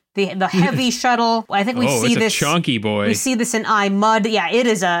Bem. it the heavy shuttle. I think we see it's this. a chunky boy. We see this in iMud. Yeah, it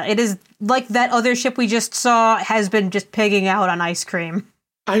is like that other ship we just saw has been just pigging out on ice cream.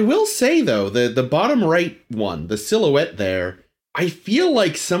 I will say, though, the bottom right one, the silhouette there, I feel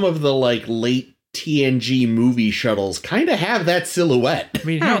like some of the, late TNG movie shuttles kind of have that silhouette. I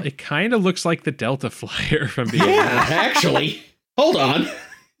mean, hell, it kind of looks like the Delta Flyer from being Yeah, actually. Hold on.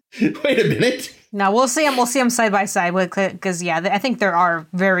 Wait a minute. Now we'll see them side by side because I think there are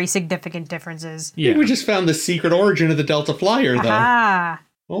very significant differences. I think Yeah. we just found the secret origin of the Delta Flyer, though. Ah,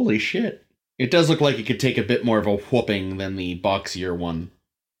 Holy shit. It does look like it could take a bit more of a whooping than the boxier one.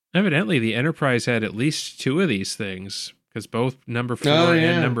 Evidently, the Enterprise had at least 2 of these things because both number 4 Oh,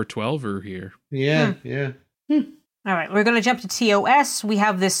 yeah. and number 12 are here. Yeah, yeah. all right. We're gonna jump to TOS. We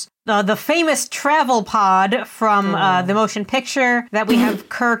have this the famous travel pod from the motion picture that we have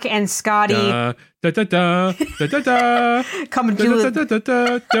Kirk and Scotty Da da da da da da da come da to. da da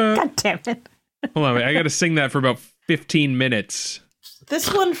da da. God damn it! Hold on, wait, I got to sing that for about 15 minutes.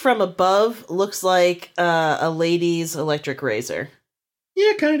 This one from above looks like a lady's electric razor.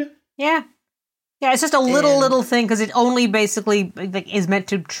 Yeah, kind of. Yeah. Yeah, it's just a little thing because it only basically is meant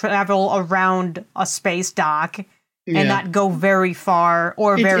to travel around a space dock and not go very far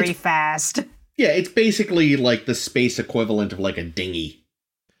or very fast. Yeah, it's basically like the space equivalent of like a dinghy.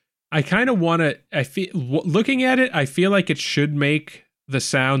 I kind of want to. Looking at it, I feel like it should make the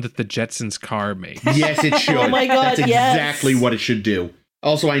sound that the Jetsons car makes. Yes, it should. Oh my God, That's yes. exactly what it should do.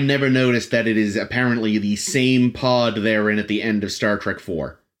 Also, I never noticed that it is apparently the same pod they're in at the end of Star Trek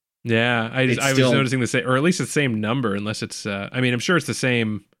 4. Yeah, I was still- noticing the same, or at least the same number, unless it's. I mean, I'm sure it's the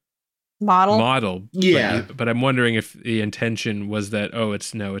same Model. Yeah. but I'm wondering if the intention was that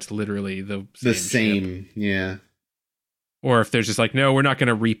it's literally the The ship. same, yeah. Or if there's just like, no, we're not going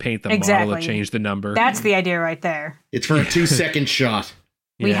to repaint the model Exactly. and change the number. That's the idea right there. It's for a 2-second shot.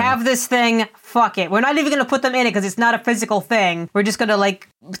 We Yeah. have this thing. Fuck it. We're not even going to put them in it because it's not a physical thing. We're just going to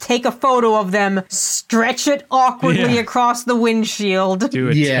take a photo of them, stretch it awkwardly Yeah. across the windshield. do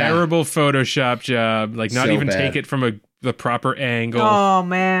a Yeah. terrible Photoshop job, not So even bad. take it from the proper angle. Oh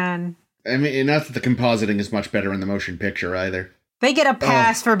man. I mean, not that the compositing is much better in the motion picture either. They get a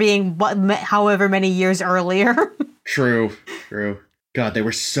pass for being however many years earlier. True. God, they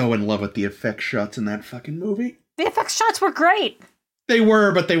were so in love with the effect shots in that fucking movie. The effects shots were great. They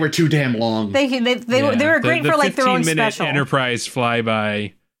were, but they were too damn long. They were great for their own 15-minute special. Enterprise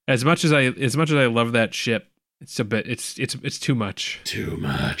flyby. As much as I love that ship, it's a bit it's too much. Too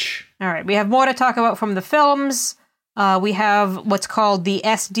much. All right, we have more to talk about from the films. We have what's called the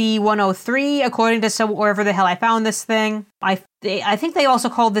SD-103, according to wherever the hell I found this thing. I think they also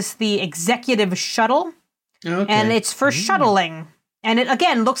call this the Executive Shuttle, Okay. and it's for shuttling. And it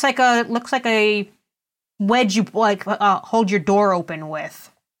again looks like a wedge you hold your door open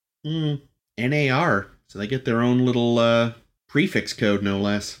with. NAR. So they get their own little prefix code, no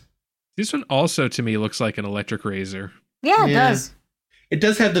less. This one also to me looks like an electric razor. Yeah, it Yeah. does. It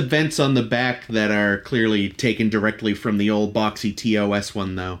does have the vents on the back that are clearly taken directly from the old boxy TOS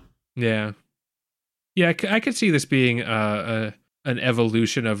one, though. Yeah. Yeah, I could see this being an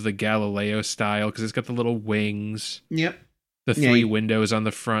evolution of the Galileo style because it's got the little wings, Yep. the Yeah, 3 windows on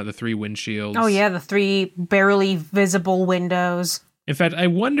the front, the 3 windshields. Oh yeah, the 3 barely visible windows. In fact, I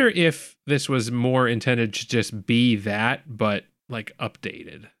wonder if this was more intended to just be that, but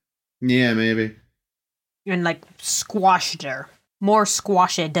updated. Yeah, maybe. And squashed her. More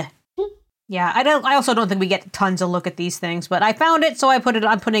squashed. Yeah, I also don't think we get tons of look at these things, but I found it, so I'm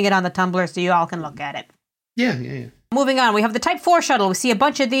putting it on the Tumblr so you all can look at it. Yeah. Moving on, we have the Type 4 shuttle. We see a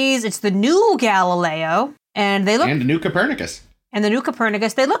bunch of these. It's the new Galileo, and they look And a new Copernicus. and the new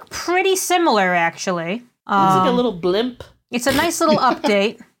Copernicus. They look pretty similar, actually. Looks like a little blimp. It's a nice little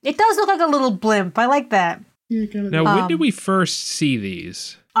update. It does look like a little blimp. I like that. Now, when did we first see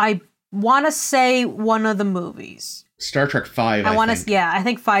these? I want to say one of the movies. Star Trek 5, I want think. to. Yeah, I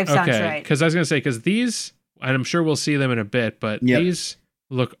think 5 sounds Okay, right. because I was going to say, because these, and I'm sure we'll see them in a bit, but Yep.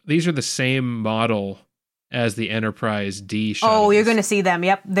 these are the same model as the Enterprise D shuttles. Oh, you're going to see them.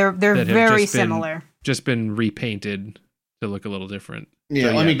 Yep, they're that have very just been- similar. just been repainted to look a little different.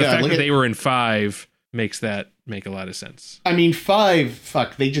 Yeah, So, I mean, the God, fact look that at, they were in 5 makes that make a lot of sense. I mean, 5,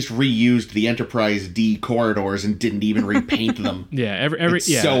 fuck, they just reused the Enterprise D corridors and didn't even repaint them. Yeah, every It's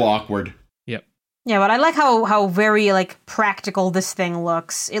yeah. so awkward. Yeah, but I like how very like practical this thing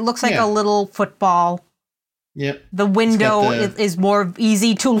looks. It looks like Yeah. a little football. Yep. The window the- is more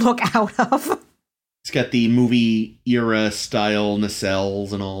easy to look out of. It's got the movie era style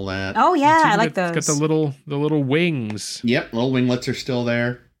nacelles and all that. Oh yeah, It's I like got those. the little wings. Yep, little winglets are still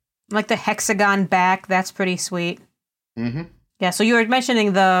there. I like the hexagon back. That's pretty sweet. Mm-hmm. Yeah, so you were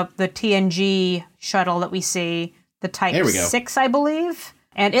mentioning the TNG shuttle that we see, the Type There we go. 6, I believe.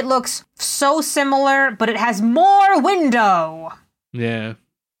 And it looks so similar, but it has more window. Yeah.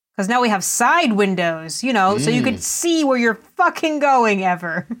 Because now we have side windows, so you can see where you're fucking going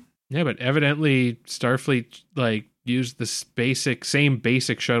ever. Yeah, but evidently Starfleet used this same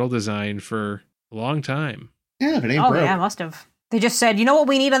basic shuttle design for a long time. Yeah, but it ain't Oh, broke. yeah, must have. They just said, you know what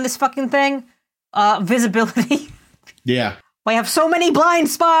we need on this fucking thing? Visibility. Yeah. We have so many blind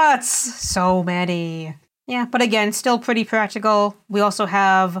spots. So many. Yeah, but again, still pretty practical. We also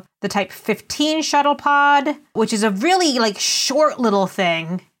have the Type 15 shuttle pod, which is a really, short little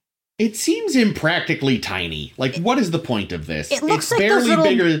thing. It seems impractically tiny. Like, what is the point of this? It looks it's like barely those little,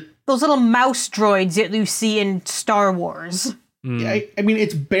 bigger. those little mouse droids that you see in Star Wars. Mm. I mean,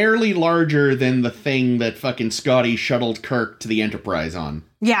 it's barely larger than the thing that fucking Scotty shuttled Kirk to the Enterprise on.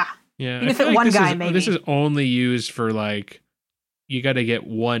 Yeah. Yeah, Even I if feel it like one this guy, is, maybe. This is only used for you got to get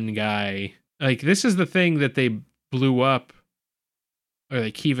one guy. This is the thing that they blew up, or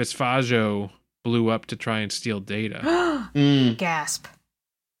Kivas Fajo blew up to try and steal data. Mm. Gasp.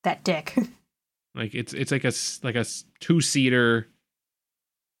 That dick. It's like a 2-seater.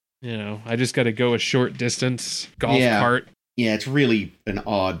 I just got to go a short distance golf cart. Yeah, it's really an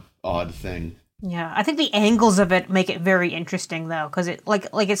odd thing. Yeah, I think the angles of it make it very interesting, though, because it, like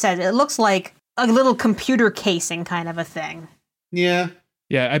it says, it looks like a little computer casing kind of a thing. Yeah.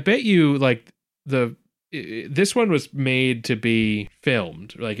 Yeah, I bet you this one was made to be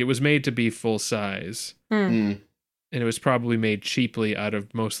filmed. It was made to be full size, Mm. and it was probably made cheaply out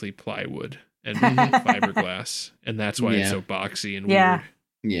of mostly plywood and fiberglass, and that's why it's Yeah. so boxy and Yeah. weird.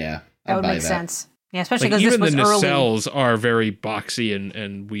 Yeah. That would buy make sense. Yeah, especially because even this was the early. nacelles are very boxy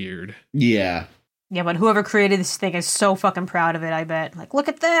and weird. Yeah. Yeah, but whoever created this thing is so fucking proud of it, I bet. Look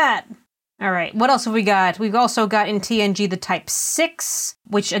at that! All right, what else have we got? We've also got in TNG the Type 6,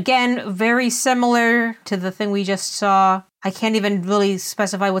 which again, very similar to the thing we just saw. I can't even really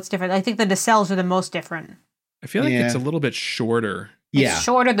specify what's different. I think the nacelles are the most different. I feel like it's a little bit shorter. Yeah. It's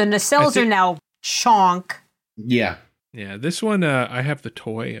shorter. The nacelles are now chonk. Yeah. Yeah, this one, I have the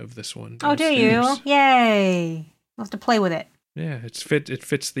toy of this one. Oh, do you? downstairs. Yay! We'll have to play with it. Yeah, it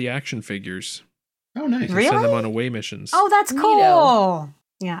fits the action figures. Oh, nice. You can Really? send them on away missions. Oh, that's cool. Neato.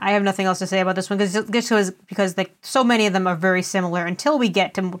 Yeah, I have nothing else to say about this one because so many of them are very similar until we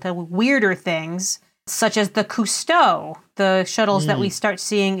get to weirder things, such as the Cousteau, the shuttles that we start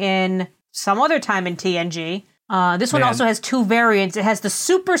seeing in some other time in TNG. This one Man. also has 2 variants. It has the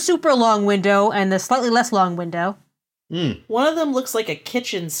super, super long window and the slightly less long window. Mm. One of them looks like a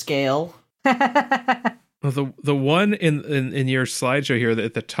kitchen scale. Well, the one in your slideshow here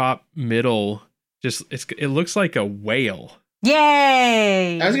at the top middle, it looks like a whale.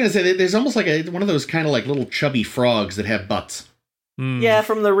 Yay! I was going to say, there's almost like one of those kind of little chubby frogs that have butts. Mm. Yeah,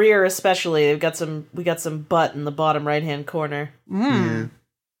 from the rear especially. We got some butt in the bottom right-hand corner. Mm. I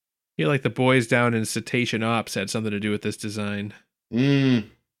feel like the boys down in Cetacean Ops had something to do with this design. Mm.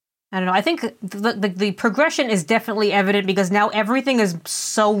 I don't know. I think the progression is definitely evident because now everything is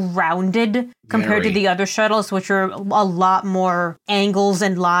so rounded compared to Very. the other shuttles, which are a lot more angles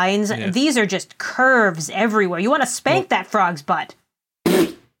and lines. Yeah. These are just curves everywhere. You want to spank that frog's butt.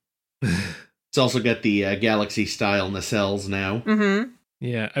 It's also got the Galaxy-style nacelles now. Mm-hmm.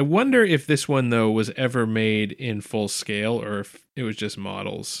 Yeah, I wonder if this one, though, was ever made in full scale or if it was just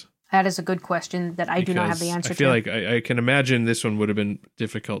models. That is a good question that I do not have the Because answer I feel to. like I can imagine this one would have been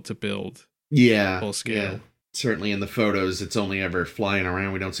difficult to build. Yeah. Full scale. Yeah. Certainly in the photos, it's only ever flying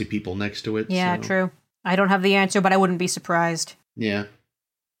around. We don't see people next to it. Yeah, so. true. I don't have the answer, but I wouldn't be surprised. Yeah.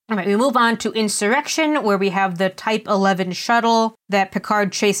 All right, we move on to Insurrection, where we have the Type 11 shuttle that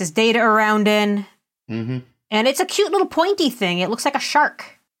Picard chases Data around in. Mm-hmm. And it's a cute little pointy thing. It looks like a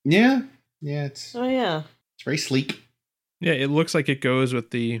shark. Yeah. Yeah, it's Oh yeah. very sleek. Yeah, it looks like it goes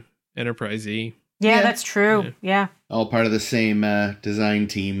with the Enterprise E. Yeah, that's true. Yeah. All part of the same design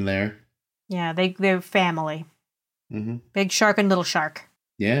team there. Yeah, they're family. Mm-hmm. Big shark and little shark.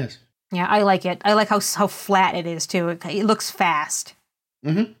 Yes. Yeah, I like it. I like how flat it is, too. It looks fast.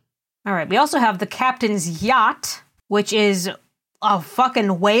 Mm-hmm. All right, we also have the captain's yacht, which is a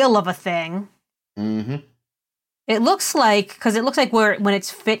fucking whale of a thing. Mm-hmm. It looks like when it's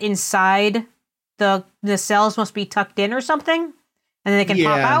fit inside, the cells must be tucked in or something, and then they can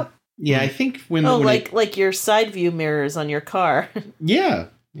pop out. Yeah, I think when like your side view mirrors on your car. Yeah.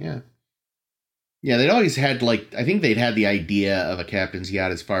 They'd always had I think they'd had the idea of a captain's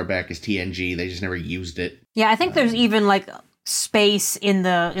yacht as far back as TNG. They just never used it. Yeah, I think there's even space in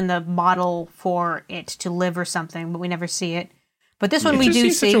the model for it to live or something, but we never see it. But this one we do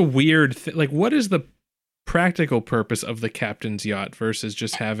see. Such a weird thing. Like, what is the practical purpose of the captain's yacht versus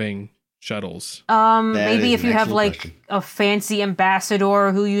just having shuttles? Maybe if you have a fancy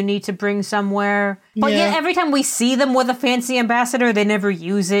ambassador who you need to bring somewhere. But yeah, every time we see them with a fancy ambassador, they never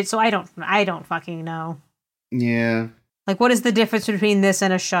use it. So I don't fucking know. Yeah. Like, what is the difference between this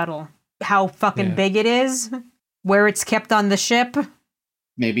and a shuttle? How fucking big it is? Where it's kept on the ship?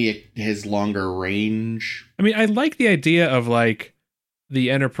 Maybe it has longer range. I mean, I like the idea of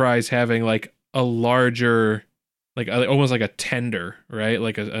the Enterprise having a larger, almost like a tender, right?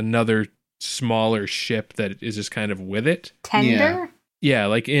 Like another smaller ship that is just kind of with it. Tender? Yeah,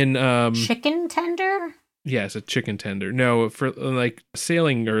 like in chicken tender? Yes, a chicken tender. No, for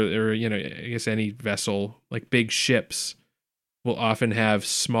sailing or I guess any vessel, big ships will often have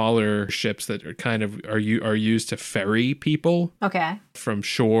smaller ships that are kind of are used to ferry people from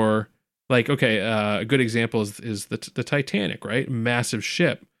shore. A good example is the Titanic, right? Massive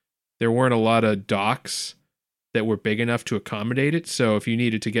ship. There weren't a lot of docks that were big enough to accommodate it. So if you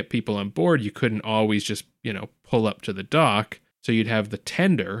needed to get people on board, you couldn't always just, pull up to the dock. So you'd have the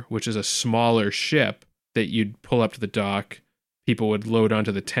tender, which is a smaller ship that you'd pull up to the dock. People would load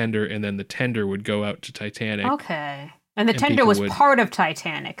onto the tender, and then the tender would go out to Titanic. Okay. And the tender was part of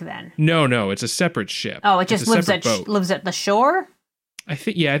Titanic then? No, it's a separate ship. Oh, it just lives at the shore? I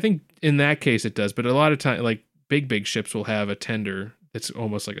think in that case it does, but a lot of time, big ships will have a tender that's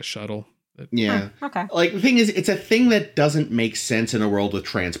almost like a shuttle. Yeah. Okay. The thing is, it's a thing that doesn't make sense in a world with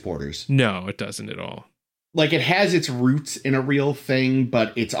transporters. No, it doesn't at all. It has its roots in a real thing,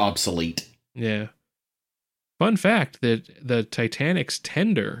 but it's obsolete. Yeah. Fun fact that the Titanic's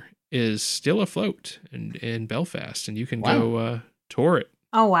tender is still afloat in Belfast, and you can go tour it.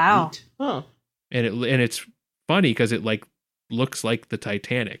 Oh wow! Neat. Oh, and it's funny because it looks like the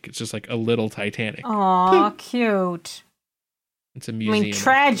Titanic. It's just a little Titanic. Aw, cute. It's a museum. I mean,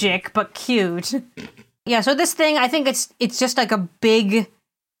 tragic but cute. Yeah. So this thing, I think it's just like a big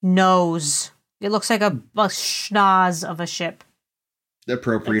nose. It looks like a schnoz of a ship.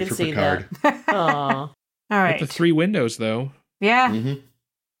 Appropriate for Picard. Aw. All right. With the 3 windows, though. Yeah. Mm-hmm.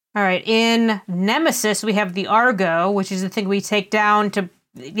 All right. In Nemesis, we have the Argo, which is the thing we take down to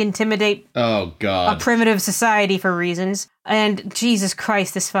intimidate a primitive society for reasons. And Jesus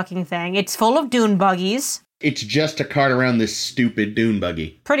Christ, this fucking thing. It's full of dune buggies. It's just a cart around this stupid dune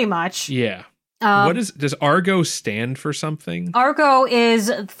buggy. Pretty much. Yeah. Does Argo stand for something? Argo is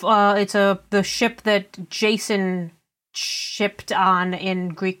the ship that Jason shipped on in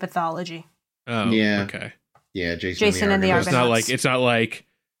Greek mythology. Oh, yeah. Okay. Yeah, Jason and the Argonauts. It's not like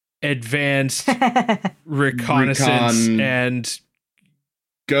advanced reconnaissance and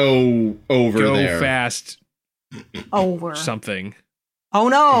go there. Fast over something. Oh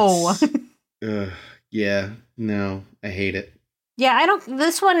no. Yeah, no, I hate it. Yeah,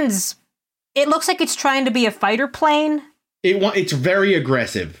 this one's, it looks like it's trying to be a fighter plane. It's very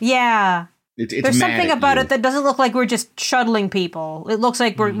aggressive. Yeah. It's There's mad something at about you. it that doesn't look like we're just shuttling people. It looks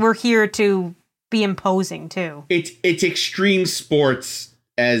like we're here to be imposing too. It's extreme sports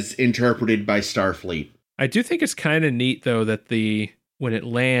as interpreted by Starfleet. I do think it's kind of neat though that when it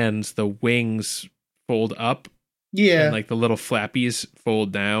lands, the wings fold up. Yeah. And the little flappies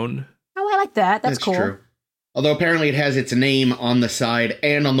fold down. Oh, I like that. That's cool. True. Although apparently it has its name on the side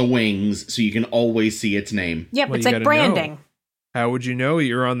and on the wings, so you can always see its name. Yep, it's like branding. How would you know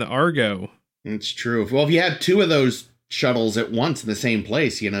you're on the Argo? It's true. Well, if you have 2 of those shuttles at once in the same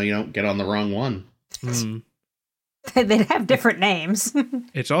place, you don't get on the wrong one. They'd have different names.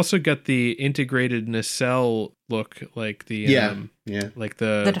 It's also got the integrated nacelle look, like the like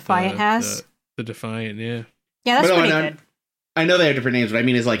the Defiant has. The Defiant, yeah. Yeah, that's pretty good. I know they have different names, but I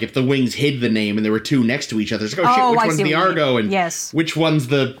mean, it's like if the wings hid the name and there were 2 next to each other, it's like, shit, which one's the Argo and which one's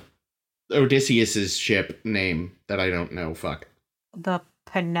the Odysseus's ship name that I don't know? Fuck. The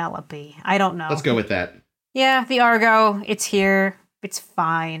Penelope. I don't know. Let's go with that. Yeah, the Argo. It's here. It's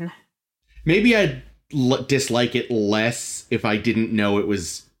fine. Maybe I'd dislike it less if I didn't know it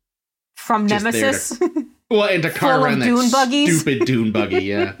was From just there Nemesis. well, and to car Full of around that dune buggies. stupid dune buggy,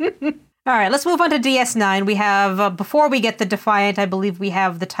 yeah. All right, let's move on to DS9. We have, before we get the Defiant, I believe we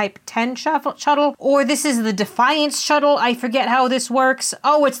have the Type 10 shuttle, or this is the Defiance shuttle. I forget how this works.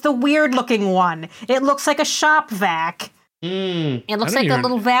 Oh, it's the weird-looking one. It looks like a shop vac. It looks like a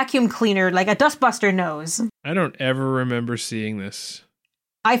little vacuum cleaner, like a dustbuster nose. I don't ever remember seeing this.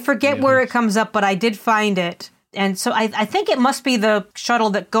 I forget where it comes up, but I did find it. And so I think it must be the shuttle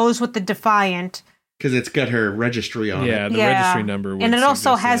that goes with the Defiant. Because it's got her registry on it. Yeah, the registry number would and it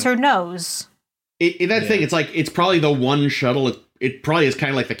also suggest has that. her nose. That thing, it's like, it's probably the one shuttle. It probably is kind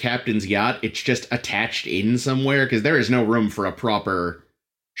of like the captain's yacht. It's just attached in somewhere, because there is no room for a proper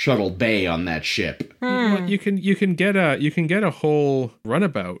shuttle bay on that ship. Well, you can get a whole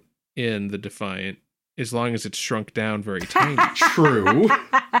runabout in the Defiant as long as it's shrunk down very tiny. True.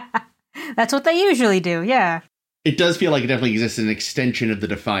 That's what they usually do, yeah. It does feel like it definitely exists as an extension of the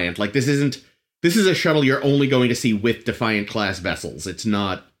Defiant. Like, this is a shuttle you're only going to see with Defiant class vessels. It's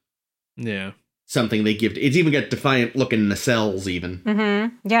not Yeah. something they give. It's even got Defiant looking nacelles even.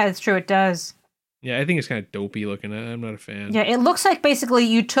 Mm-hmm. Yeah, it's true, it does. Yeah, I think it's kind of dopey looking. I'm not a fan. Yeah, it looks like basically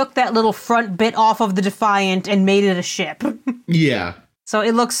you took that little front bit off of the Defiant and made it a ship. Yeah. So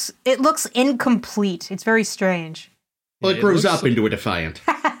it looks incomplete. It's very strange. Well, Yeah, it grows looks up into a Defiant.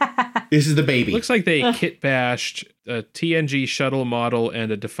 This is the baby. Looks like they kit bashed a TNG shuttle model and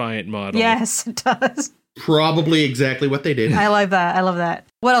a Defiant model. Yes, it does. Probably exactly what they did. I like that. I love that.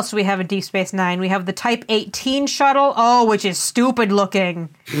 What else do we have in Deep Space Nine? We have the Type 18 shuttle. Oh, which is stupid looking.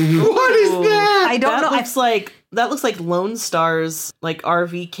 What is that? I don't know. That looks like Lone Star's like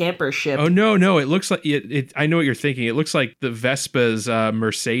RV camper ship. Oh no! It looks like it. I know what you're thinking. It looks like the Vespa's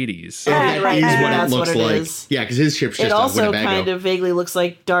Mercedes. That right, is what it that's looks what it like. is. Yeah, because his ship's just It a also Winnebago. kind of vaguely looks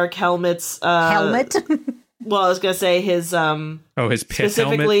like Dark Helmet's Helmet? Well, I was gonna say his His pith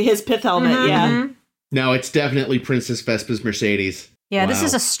specifically helmet. his pith helmet. Yeah, No, it's definitely Princess Vespa's Mercedes. Yeah, this Wow,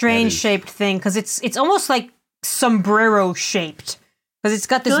 is a strange that is- shaped thing because it's almost like sombrero shaped because it's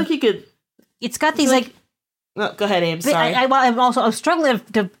got I this. feel like you could. It's got these like. Oh, go ahead, Ames. Sorry. I'm struggling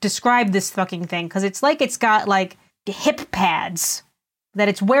to describe this fucking thing because it's like it's got like hip pads that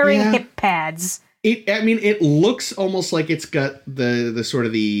it's wearing Yeah. hip pads. It looks almost like it's got the sort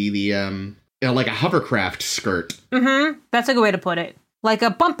of like a hovercraft skirt. Mm-hmm. That's a good way to put it. Like a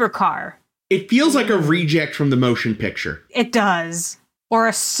bumper car. It feels like a reject from the motion picture. It does. Or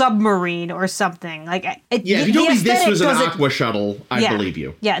a submarine or something. Like it, Yeah, if you the told me this aesthetic was an doesn't- Aqua shuttle, I Yeah. believe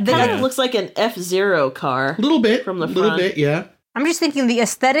you. Yeah, the, Kind of looks like an F-Zero car. A little bit. From the little front. bit, yeah. I'm just thinking the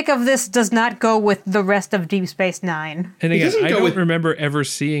aesthetic of this does not go with the rest of Deep Space Nine. And It again, doesn't I go don't with- remember ever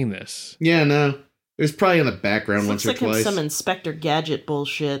seeing this. Yeah, no. It was probably in the background once Looks or like twice. some Inspector Gadget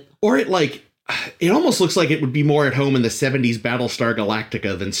bullshit. Or it almost looks like it would be more at home in the 70s Battlestar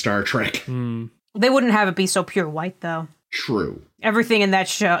Galactica than Star Trek. They wouldn't have it be so pure white though. True. Everything in that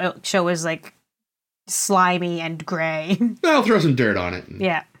show is like slimy and gray. I'll throw some dirt on it. And,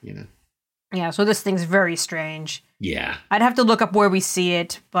 Yeah. You know. Yeah, so this thing's very strange. Yeah. I'd have to look up where we see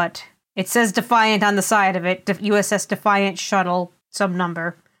it, but it says Defiant on the side of it. USS Defiant shuttle, some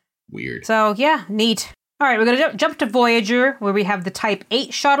number. Weird. So, yeah, neat. All right, we're going to jump to Voyager, where we have the Type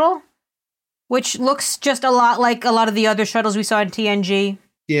 8 shuttle, which looks just a lot like a lot of the other shuttles we saw in TNG.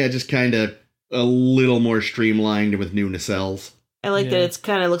 Yeah, just kind of a little more streamlined with new nacelles. I like Yeah. that it's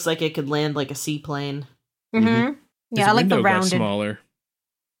kind of looks like it could land like a seaplane. Mm-hmm. Yeah, I like the window got rounded. smaller.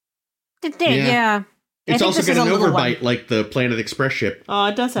 It did, Yeah. yeah. I It's think also this is got an a little one. overbite like the Planet Express ship. Oh,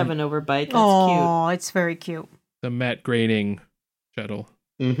 it does have an overbite. That's Oh, it's very cute. The Matt Groening shuttle.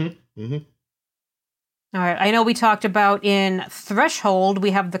 Mm-hmm. Mm-hmm. All right, I know we talked about in Threshold,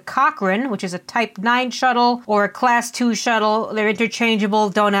 we have the Cochrane, which is a Type 9 shuttle or a Class 2 shuttle. They're interchangeable.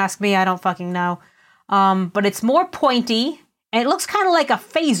 Don't ask me. I don't fucking know. But it's more pointy, and it looks kind of like a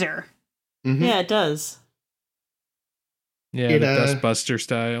phaser. Mm-hmm. cute. Yeah, it does. Yeah, It, the Dustbuster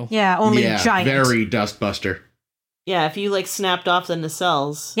style. Yeah, only yeah, giant. very Dustbuster. Yeah, if you like snapped off the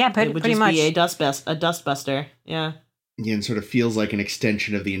nacelles, Yeah, it would pretty just much. be a dustbuster. Yeah. Yeah, and sort of feels like an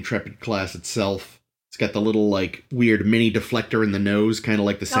extension of the Intrepid class itself. It's got the little, like, weird mini deflector in the nose, kind of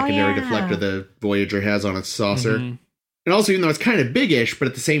like the secondary yeah. deflector the Voyager has on its saucer. Mhm. And also, even though it's kind of big-ish, but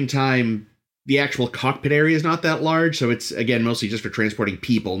at the same time, the actual cockpit area is not that large, so it's, again, mostly just for transporting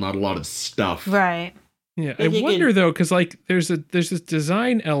people, not a lot of stuff. Right. Yeah, I I think wonder though, because like there's this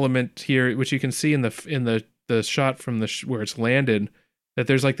design element here, which you can see in the shot from where it's landed, that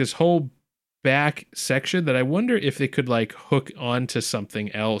there's like this whole back section that I wonder if they could like hook onto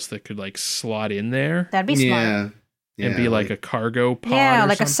something else that could like slot in there. That'd be smart. Yeah. and be like a cargo pod. Yeah, or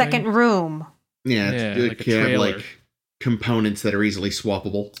like a something. second room. Yeah, like a trailer. like components that are easily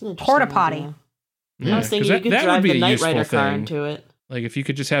swappable. Porta potty. Yeah, I was thinking 'cause you could that would drive be the a Knight useful Rider car thing. into it. Like if you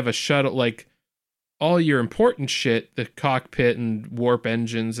could just have a shuttle, like all your important shit, the cockpit and warp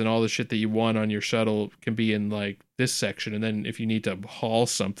engines and all the shit that you want on your shuttle can be in like this section, and then if you need to haul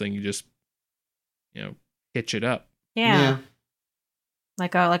something, you just hitch it up. Yeah.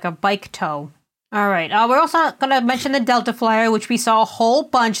 Like a bike tow. All right. We're also going to mention the Delta Flyer, which we saw a whole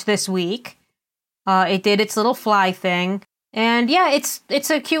bunch this week. It did its little fly thing, and yeah, it's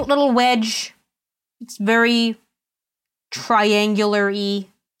a cute little wedge. It's very triangular-y.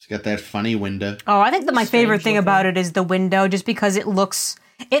 It's got that funny window. Oh, I think that my favorite thing Strange about looking. it is the window, just because it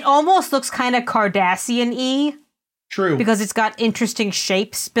almost looks kind of Cardassian-y, True. because it's got interesting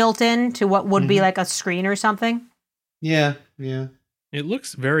shapes built in to what would be like a screen or something. Yeah. It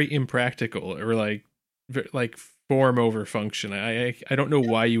looks very impractical, or like form over function. I don't know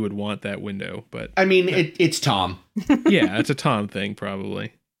why you would want that window, but I mean, it's Tom. yeah, it's a Tom thing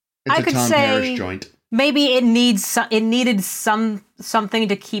probably. It's I a could Tom say- Parrish joint. Maybe it needed something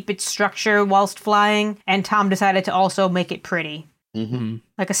to keep its structure whilst flying, and Tom decided to also make it pretty, Mm-hmm.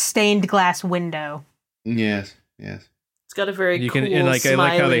 like a stained glass window. Yes. It's got a very You cool can and like I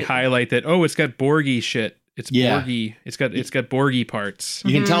like how they smiley- highlight that. Oh, it's got Borgy shit. It's Yeah. Borgy. It's got Borgy parts.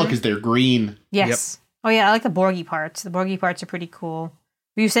 You can tell because they're green. Yes. Oh yeah, I like the Borgy parts. The Borgy parts are pretty cool.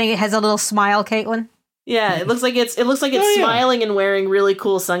 Were you saying it has a little smile, Caitlin? Yeah, it looks like it's Oh, yeah. smiling and wearing really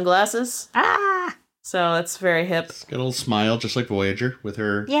cool sunglasses. Ah! So that's very hip. It's got a little smile, just like Voyager, with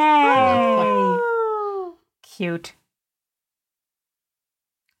her. Yay! Cute.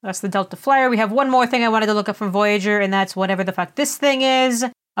 That's the Delta Flyer. We have one more thing I wanted to look up from Voyager, and that's whatever the fuck this thing is.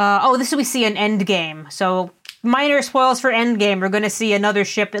 This we see an Endgame. So, minor spoils for Endgame. We're going to see another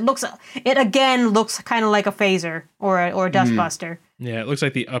ship. It again looks kind of like a phaser or a dustbuster. Yeah, it looks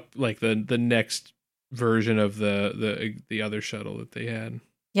like the next version of the other shuttle that they had.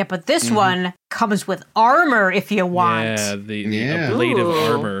 Yeah, but this one comes with armor if you want. Yeah, the Yeah. ablative Ooh.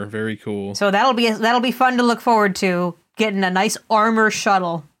 armor, very cool. So that'll be fun to look forward to, getting a nice armor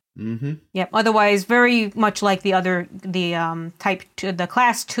shuttle. Mm-hmm. Yep. Otherwise, very much like Type 2, the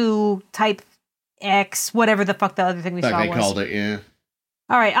Class 2, Type X, whatever the fuck the other thing we Like saw I was. called it, yeah.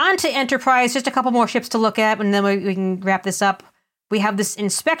 All right, on to Enterprise. Just a couple more ships to look at, and then we can wrap this up. We have this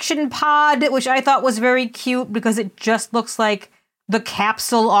inspection pod, which I thought was very cute because it just looks like the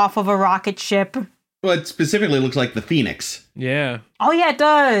capsule off of a rocket ship. Well, it specifically looks like the Phoenix. Yeah, Oh yeah, it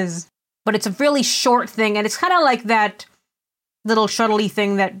does. But it's a really short thing, and it's kind of like that little shuttle-y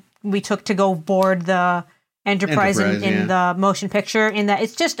thing that we took to go board the Enterprise in yeah. the motion picture, in that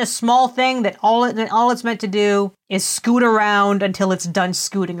it's just a small thing that all it's meant to do is scoot around until it's done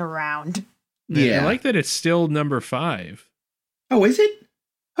scooting around. Yeah. I like that it's still number 5. Oh, is it?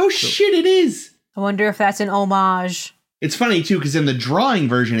 Oh, shit, it is. I wonder if that's an homage. It's funny, too, because in the drawing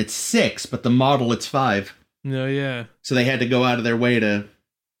version, it's 6, but the model, it's 5. No, yeah. So they had to go out of their way to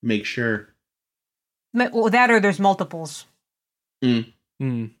make sure. Well, that or there's multiples.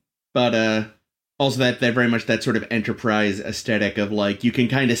 But also that very much that sort of Enterprise aesthetic of like you can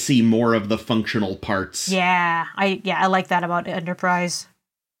kind of see more of the functional parts. Yeah, I like that about Enterprise.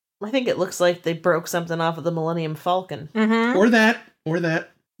 I think it looks like they broke something off of the Millennium Falcon. Mm-hmm. Or that.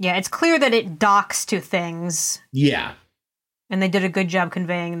 Yeah, it's clear that it docks to things, Yeah. and they did a good job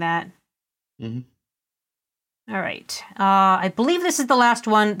conveying that. Mhm. All right. I believe this is the last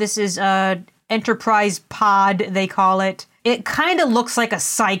one. This is Enterprise Pod, they call it. It kind of looks like a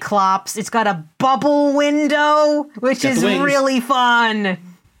Cyclops. It's got a bubble window, which Got the is wings. really fun.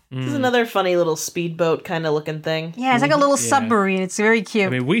 This is another funny little speedboat kind of looking thing. Yeah, it's like a little Yeah. submarine. It's very cute. I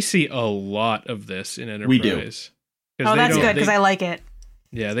mean, we see a lot of this in Enterprise. We do. 'Cause oh, they that's don't- good, because they- I like it.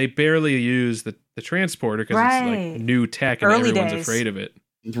 Yeah, they barely use the transporter because it's Right. like new tech and Early everyone's days. afraid of it.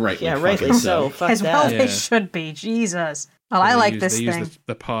 Right. Yeah, like rightly fucking so. Fuck As well that. Yeah. they should be. Jesus. Well, So I they like use- this they thing. use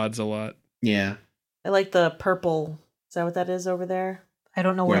the pods a lot. Yeah. I like the purple. Is that what that is over there? I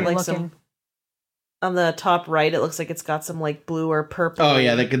don't know where Yeah. you're Like some- looking. On the top right, it looks like it's got some like blue or purple. Oh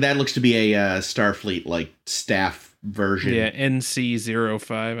yeah, that looks to be a Starfleet like staff version. Yeah,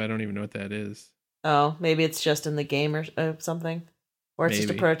 NC05. I don't even know what that is. Oh, maybe it's just in the game or something. Or it's just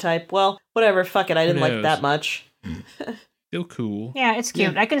a Maybe. prototype. Well, whatever. Fuck it. I didn't like knows? that much. Still cool. Yeah, it's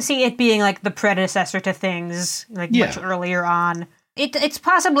cute. I can see it being like the predecessor to things, like much Yeah. earlier on. It's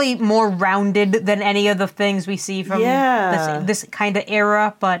possibly more rounded than any of the things we see from Yeah. this kind of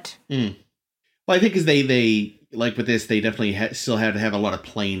era, but Well, I think because they like with this, they definitely still have to have a lot of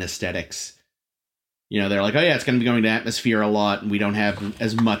plain aesthetics. You know, they're like, oh yeah, it's going to be going to atmosphere a lot, and we don't have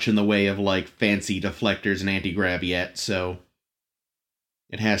as much in the way of, like, fancy deflectors and anti-grav yet, so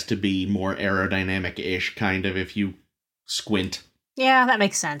it has to be more aerodynamic-ish, kind of, if you squint. Yeah, that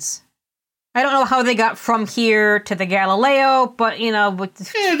makes sense. I don't know how they got from here to the Galileo, but, you know, with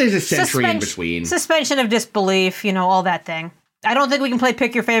there's a century in between. Suspension of disbelief, you know, all that thing. I don't think we can play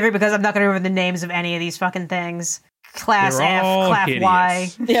Pick Your Favorite because I'm not going to remember the names of any of these fucking things. Class They're F, all Class hideous. Y.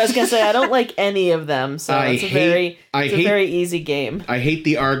 Yeah, I was gonna say I don't like any of them, so it's a very easy game. I hate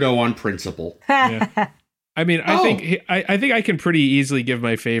the Argo on principle. Yeah. I mean, Oh. I think I can pretty easily give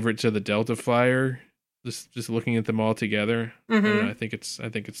my favorite to the Delta Flyer. Just looking at them all together, Mhm. I think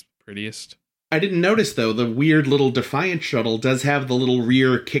it's prettiest. I didn't notice, though, the weird little Defiant shuttle does have the little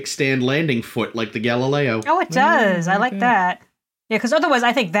rear kickstand landing foot like the Galileo. Oh, it does. I like Okay. that. Yeah, because otherwise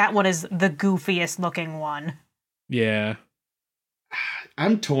I think that one is the goofiest looking one. Yeah.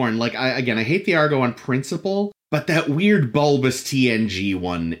 I'm torn. Like, I hate the Argo on principle, but that weird bulbous TNG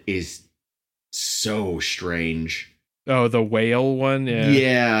one is so strange. Oh, the whale one.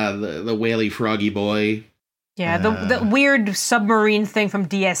 Yeah. The whaley froggy boy. Yeah, the weird submarine thing from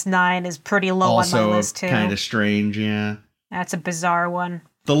DS9 is pretty low on my Also list too. kind of strange, yeah. That's a bizarre one.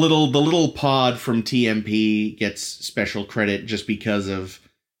 The little pod from TMP gets special credit just because of,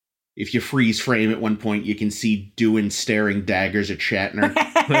 if you freeze frame at one point, you can see Doohan staring daggers at Shatner.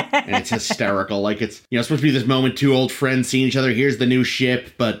 And it's hysterical. Like, it's, you know, supposed to be this moment, two old friends seeing each other, here's the new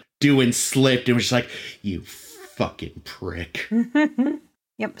ship, but Doohan slipped and was just like, you fucking prick.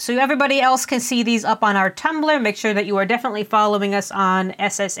 Yep, so everybody else can see these up on our Tumblr. Make sure that you are definitely following us on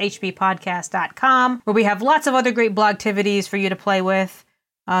sshbpodcast.com, where we have lots of other great blogtivities for you to play with.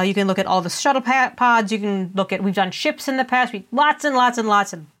 You can look at all the shuttle pods. You can look at, we've done ships in the past. Lots and lots and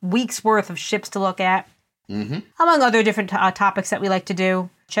lots of weeks worth of ships to look at, among other different topics that we like to do.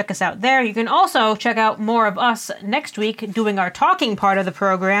 Check us out there. You can also check out more of us next week doing our talking part of the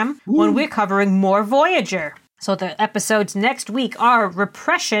program when we're covering more Voyager. So the episodes next week are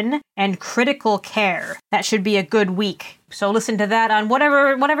Repression and Critical Care. That should be a good week. So listen to that on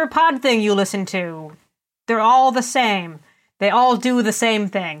whatever pod thing you listen to. They're all the same. They all do the same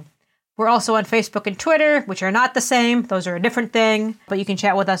thing. We're also on Facebook and Twitter, which are not the same. Those are a different thing, but you can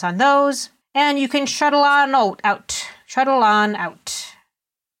chat with us on those. And you can shuttle on out. Shuttle on out.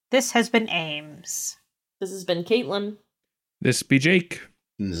 This has been Ames. This has been Caitlin. This be Jake.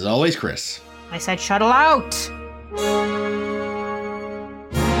 And as always, Chris. I said shuttle out.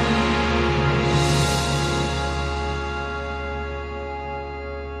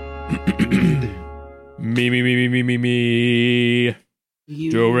 Me.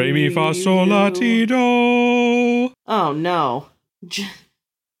 Do, re, mi, fa, sol, la, ti, do. Oh no.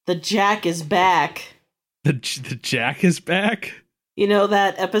 The Jack is back. The Jack is back? You know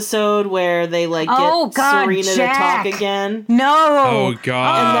that episode where they get Serena Jack. to talk again? No. Oh,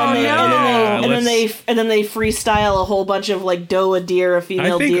 God. And then they freestyle a whole bunch of Doa deer, a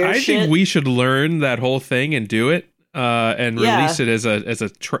female deer I shit. think we should learn that whole thing and do it. And release it as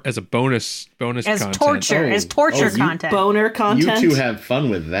a bonus content. Torture content. Boner content. You two have fun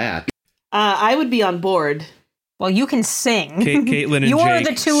with that. I would be on board. Well, you can sing. Caitlin and you Jake are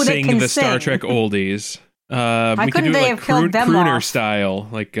the two sing that can the Star sing. Trek oldies. Why We could couldn't do they it have killed them crooner off? style,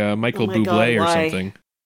 like Michael Oh my Bublé God, or why? something.